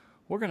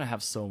gonna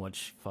have so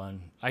much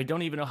fun. I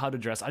don't even know how to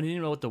dress. I don't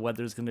even know what the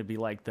weather's gonna be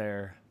like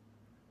there.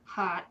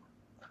 Hot.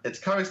 It's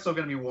probably still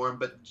going to be warm,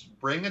 but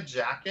bring a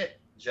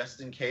jacket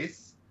just in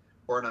case,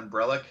 or an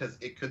umbrella, because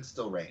it could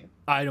still rain.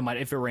 I don't mind.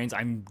 If it rains,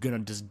 I'm gonna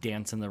just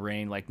dance in the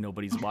rain like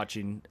nobody's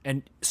watching.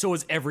 And so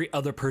is every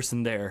other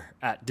person there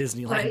at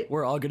Disneyland. Right.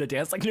 We're all gonna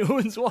dance like no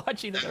one's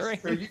watching in the rain.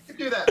 So you can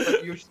do that,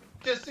 but you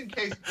just in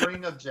case,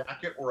 bring a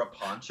jacket or a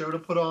poncho to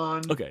put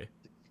on. Okay.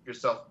 To keep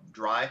yourself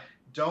dry.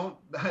 Don't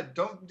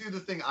do the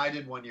thing I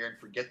did one year and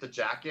forget the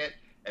jacket,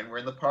 and we're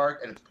in the park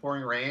and it's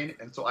pouring rain,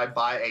 and so I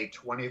buy a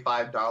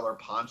 $25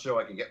 poncho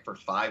I can get for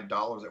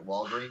 $5 at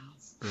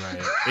Walgreens.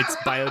 Right. It's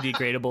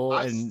biodegradable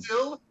I and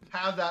still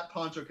have that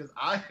poncho because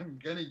I am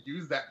gonna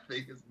use that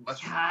thing as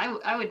much.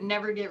 I would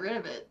never get rid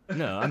of it.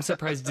 no, I'm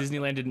surprised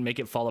Disneyland didn't make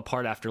it fall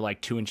apart after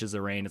like 2 inches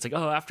of rain. It's like,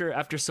 oh,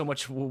 after so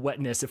much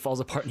wetness, it falls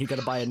apart and you got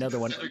to buy another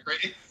one.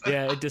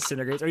 Yeah, it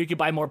disintegrates. Or you could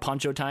buy more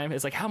poncho time.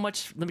 It's like, how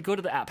much? Let me go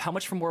to the app. How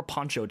much for more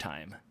poncho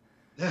time?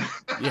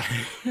 Yeah.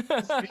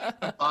 Speaking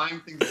of buying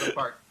things in the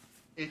park,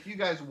 if you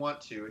guys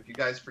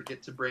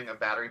forget to bring a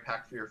battery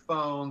pack for your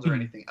phones or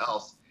anything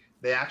else,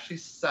 they actually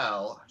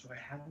sell. Do I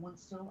have one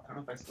still? I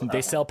don't know if I still have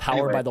They sell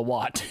power Anyway, by the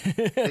watt.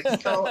 They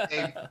sell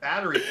a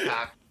battery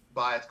pack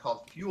it's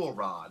called Fuel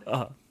Rod,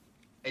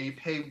 and you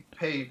pay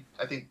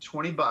I think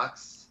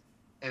 $20,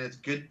 and it's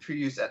good for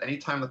use at any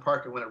time in the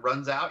park. And when it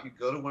runs out, you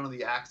go to one of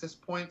the access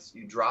points,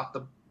 you drop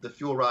the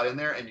fuel rod in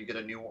there, and you get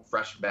a new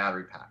fresh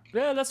battery pack.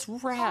 Yeah, that's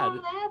rad.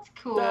 Oh, that's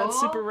cool. That's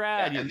super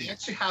rad. And they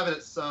actually have it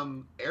at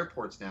some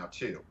airports now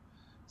too.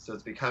 So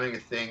it's becoming a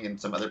thing in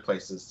some other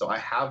places. So I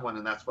have one,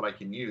 and that's what I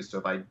can use. So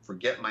if I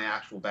forget my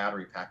actual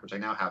battery pack, which I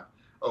now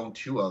own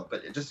 2 of,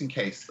 but just in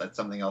case, that's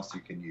something else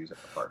you can use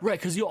at the park. Right,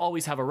 because you'll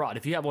always have a rod.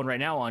 If you have one right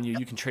now on you,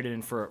 you can trade it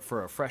in for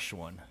a fresh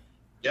one.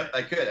 Yep,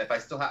 I could. If I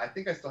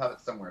think I still have it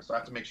somewhere. So I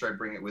have to make sure I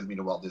bring it with me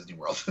to Walt Disney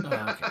World. Oh,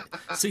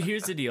 okay. So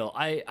here's the deal.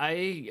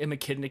 I am a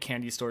kid in a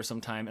candy store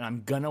sometime, and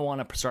I'm going to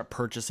want to start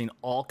purchasing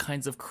all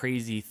kinds of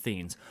crazy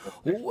things.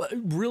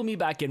 Reel me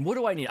back in. What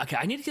do I need? Okay,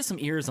 I need to get some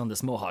ears on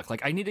this mohawk.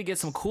 Like, I need to get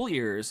some cool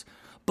ears.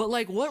 But,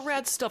 like, what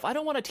rad stuff? I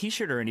don't want a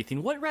T-shirt or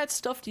anything. What rad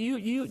stuff do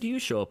you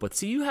show up with?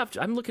 See,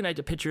 I'm looking at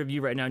a picture of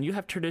you right now, and you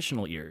have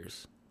traditional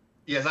ears.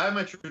 Yes, I have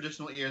my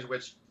traditional ears,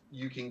 which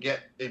you can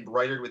get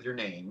embroidered with your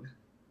name.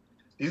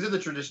 These are the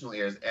traditional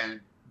ears, and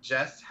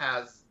Jess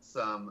has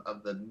some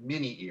of the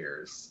mini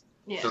ears.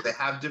 Yeah. So they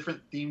have different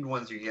themed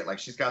ones you get. Like,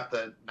 she's got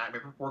the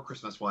Nightmare Before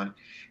Christmas one.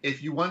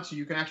 If you want to,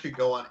 you can actually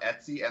go on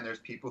Etsy, and there's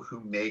people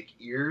who make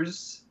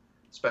ears,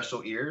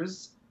 special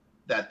ears,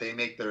 that they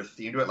make their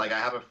theme to it. Like, I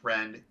have a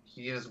friend,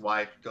 he and his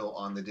wife go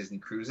on the Disney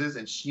cruises,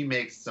 and she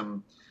makes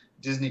some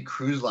Disney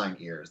Cruise Line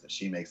ears that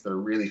she makes that are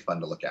really fun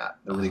to look at.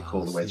 They're really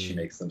cool the way she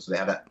makes them. So they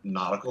have that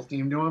nautical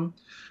theme to them.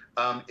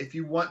 If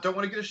you don't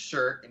want to get a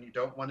shirt and you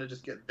don't want to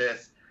just get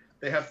this,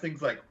 they have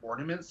things like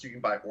ornaments. You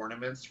can buy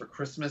ornaments for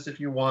Christmas if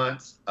you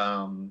want.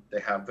 They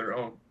have their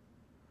own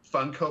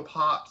Funko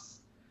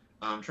Pops.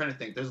 I'm trying to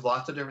think. There's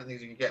lots of different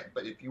things you can get.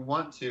 But if you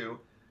want to,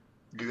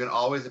 you can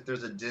always, if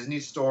there's a Disney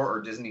store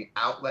or Disney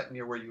outlet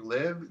near where you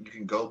live, you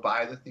can go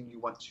buy the thing you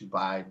want to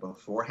buy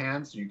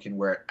beforehand so you can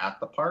wear it at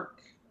the park.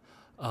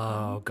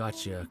 Oh,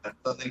 gotcha. That's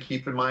something to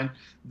keep in mind.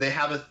 They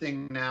have a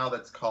thing now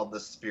that's called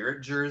the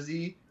Spirit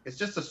Jersey. It's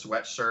just a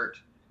sweatshirt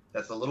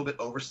that's a little bit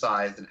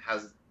oversized, and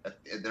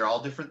they're all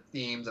different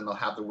themes, and they'll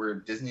have the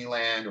word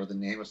Disneyland or the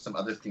name of some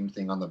other theme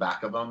thing on the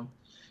back of them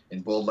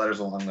in bold letters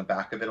along the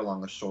back of it,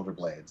 along the shoulder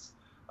blades.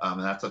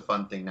 And that's a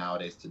fun thing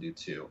nowadays to do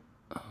too.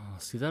 Oh,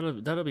 see,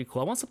 that'll be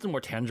cool. I want something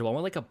more tangible. I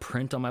want like a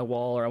print on my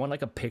wall, or I want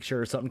like a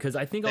picture or something, because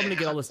I think I'm gonna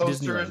get all this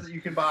posters that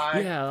you can buy.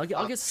 Yeah,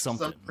 I'll get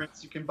something. Some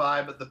prints you can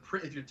buy, but the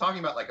print, if you're talking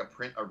about like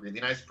a really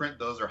nice print,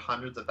 those are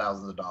hundreds of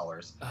thousands of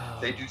dollars. Oh.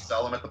 They do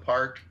sell them at the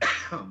park.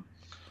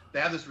 They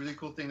have this really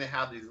cool thing. They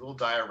have these little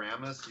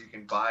dioramas, so you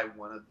can buy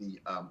one of the.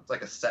 It's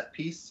like a set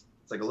piece.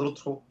 It's like a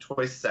little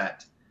toy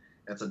set.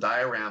 And it's a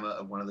diorama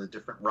of one of the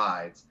different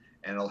rides,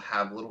 and it'll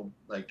have little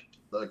like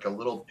a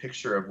little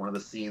picture of one of the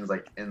scenes,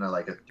 like in a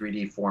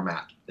 3D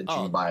format that you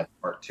can buy at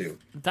the park too.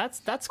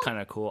 That's kind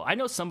of cool. I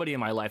know somebody in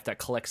my life that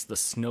collects the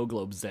snow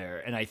globes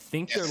there, and I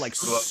think they're like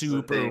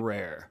super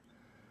rare.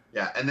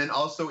 Yeah, and then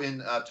also in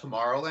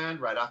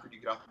Tomorrowland, right after you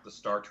get off the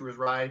Star Tours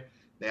ride,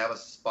 they have a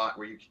spot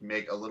where you can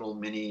make a little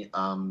mini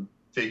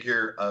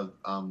figure of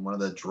one of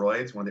the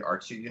droids, one of the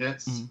R2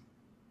 units. Mm-hmm.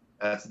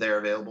 That's there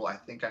available. I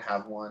think I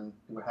have one.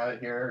 Do I have it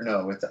here?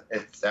 No,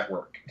 it's at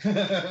work.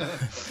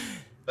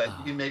 But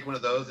you can make one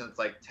of those, and it's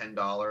like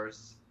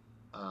 $10.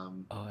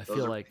 I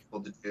feel like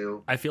cool to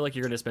do. I feel like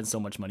you're gonna spend so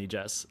much money,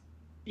 Jess.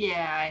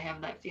 Yeah, I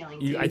have that feeling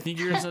too. I think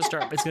you're gonna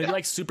start. It's gonna be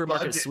like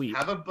supermarket Budget. sweep.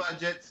 Have a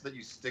budget so that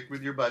you stick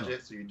with your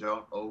budget, so you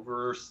don't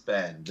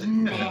overspend.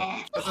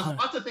 Nah. But there's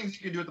lots of things you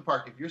can do at the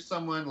park. If you're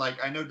someone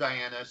like I know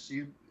Diana,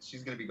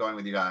 she's going to be going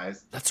with you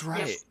guys. That's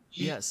right.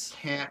 Yes.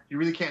 You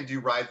really can't do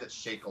rides that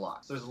shake a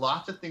lot. So there's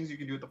lots of things you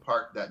can do at the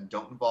park that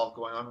don't involve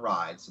going on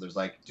rides. So there's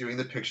like doing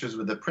the pictures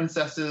with the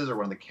princesses or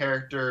one of the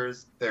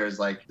characters. There's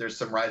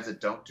some rides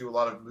that don't do a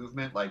lot of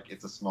movement, like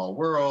It's a Small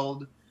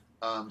World.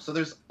 So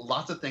there's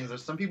lots of things.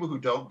 There's some people who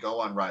don't go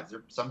on rides.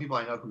 There's some people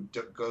I know who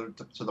go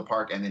to the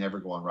park and they never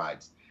go on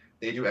rides.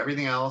 They do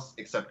everything else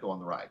except go on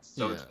the rides.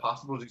 So it's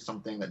possible to do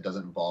something that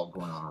doesn't involve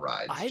going on a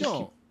ride.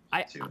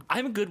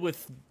 I'm good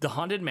with the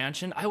Haunted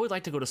Mansion. I would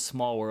like to go to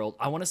Small World.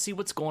 I want to see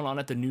what's going on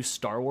at the new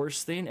Star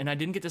Wars thing, and I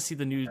didn't get to see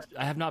the new.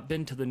 I have not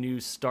been to the new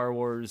Star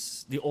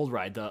Wars, the old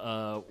ride.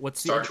 Star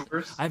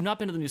Tours? I have not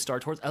been to the new Star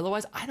Tours.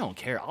 Otherwise, I don't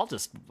care. I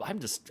just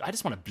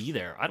want to be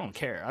there. I don't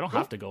care. I don't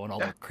have to go on all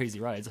the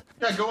crazy rides.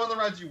 Yeah, go on the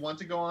rides you want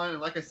to go on,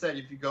 and like I said,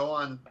 if you go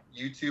on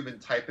YouTube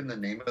and type in the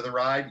name of the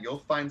ride,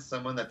 you'll find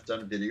someone that's done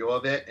a video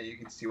of it, and you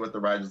can see what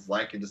the ride is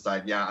like and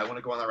decide, yeah, I want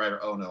to go on that ride,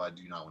 or oh no, I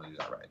do not want to do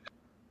that ride.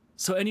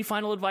 So any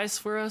final advice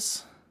for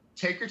us?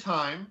 Take your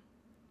time.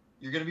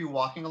 You're going to be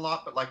walking a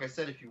lot, but like I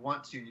said, if you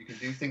want to, you can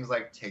do things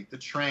like take the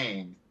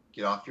train,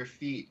 get off your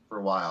feet for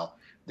a while.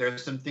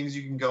 There's some things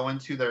you can go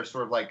into that are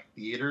sort of like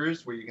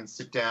theaters where you can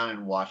sit down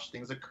and watch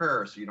things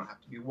occur so you don't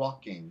have to be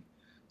walking.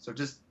 So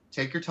just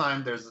take your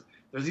time. There's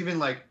even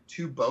like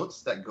 2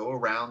 boats that go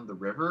around the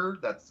river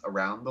that's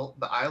around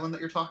the island that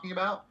you're talking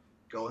about.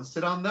 Go and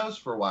sit on those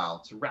for a while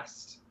to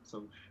rest.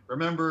 So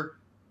remember,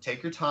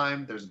 take your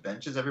time. There's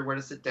benches everywhere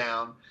to sit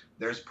down.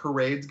 There's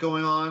parades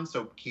going on,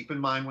 so keep in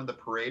mind when the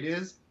parade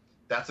is.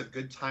 That's a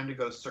good time to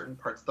go to certain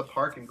parts of the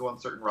park and go on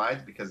certain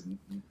rides because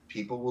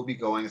people will be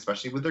going,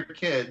 especially with their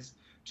kids,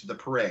 to the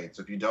parade.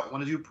 So if you don't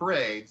want to do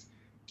parades,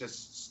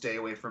 just stay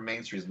away from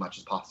Main Street as much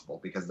as possible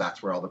because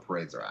that's where all the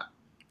parades are at.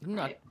 I'm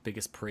not the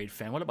biggest parade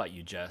fan. What about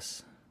you,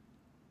 Jess?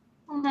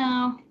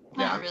 No,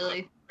 not I'm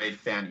really. not a parade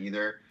fan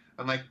either.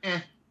 I'm like,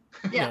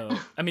 Yeah. No.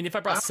 I mean, if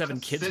I brought I 7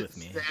 don't kids sit with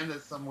me. Stand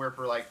at somewhere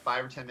for like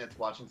 5 or 10 minutes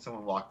watching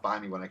someone walk by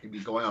me when I could be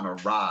going on a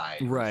ride.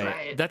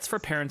 Right. That's for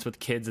parents with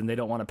kids and they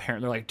don't want a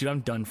parent. They're like, dude, I'm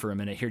done for a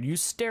minute here. You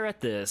stare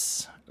at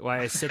this. Why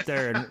I sit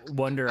there and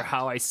wonder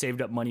how I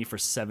saved up money for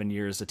 7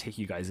 years to take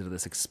you guys into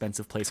this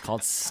expensive place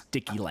called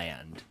Sticky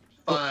Land.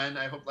 Fun.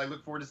 I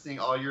look forward to seeing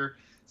all your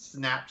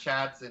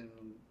Snapchats and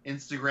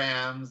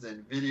Instagrams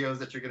and videos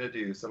that you're going to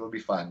do. So it'll be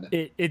fun.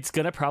 It's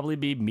going to probably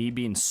be me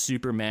being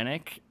super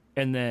manic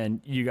and then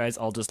you guys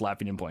all just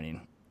laughing and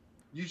pointing.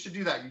 You should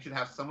do that. You should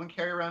have someone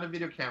carry around a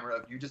video camera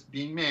of you just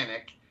being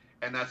manic,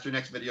 and that's your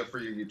next video for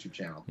your YouTube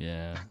channel.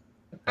 Yeah.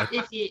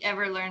 If he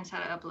ever learns how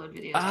to upload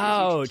videos.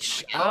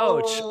 Ouch.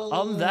 Ouch.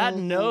 On that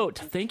note,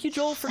 thank you,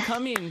 Joel, for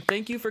coming.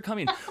 Thank you for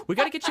coming. We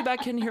got to get you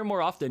back in here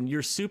more often.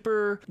 You're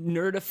super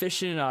nerd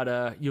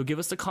aficionado. You'll give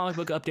us the comic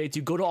book updates.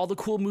 You go to all the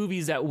cool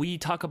movies that we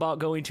talk about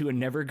going to and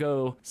never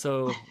go.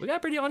 So we got to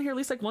bring you on here at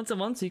least like once a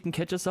month so you can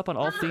catch us up on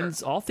all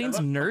things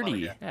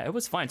nerdy. Yeah, it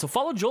was fine. So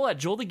follow Joel at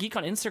Joel the Geek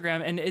on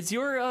Instagram. And is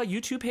your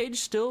YouTube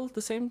page still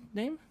the same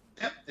name?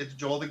 Yep, it's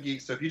Joel the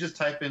Geek. So if you just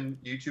type in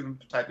YouTube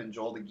and type in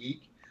Joel the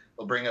Geek,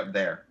 it'll bring up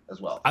there as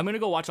well. I'm going to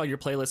go watch all your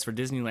playlists for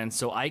Disneyland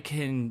so I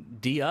can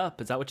D-up.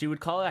 Is that what you would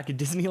call it? I could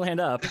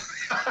Disneyland up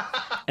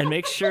and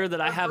make sure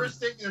that I have... First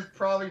thing is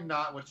probably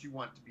not what you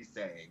want to be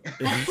saying.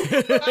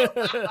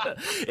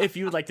 If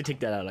you would like to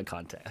take that out of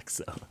context.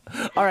 So.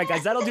 All right,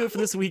 guys, that'll do it for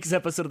this week's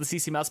episode of the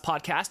CCMouse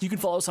Podcast. You can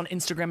follow us on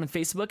Instagram and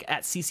Facebook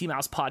at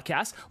CCMouse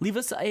Podcast. Leave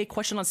us a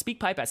question on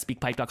SpeakPipe at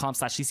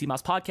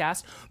speakpipe.com/CCMouse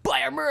Podcast.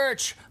 Buy our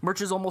merch.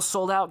 Merch is almost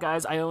sold out,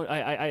 guys.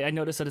 I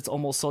noticed that it's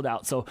almost sold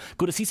out. So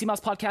go to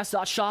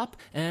ccmousepodcast.shop.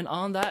 And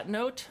on that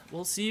note,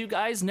 we'll see you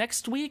guys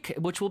next week,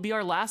 which will be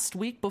our last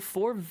week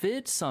before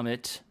Vid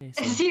Summit.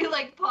 As you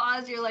like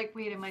pause, you're like,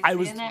 wait, am I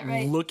saying that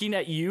right? I was looking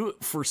at you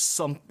to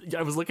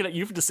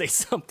say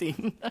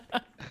something.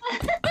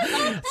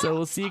 So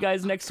we'll see you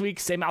guys next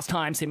week. Same mouse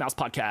time, same mouse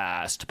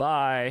podcast.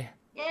 Bye.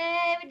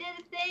 Yay, we did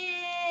a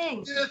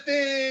thing! Do the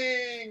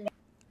thing!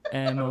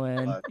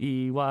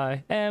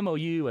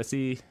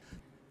 MONEYMOUSE.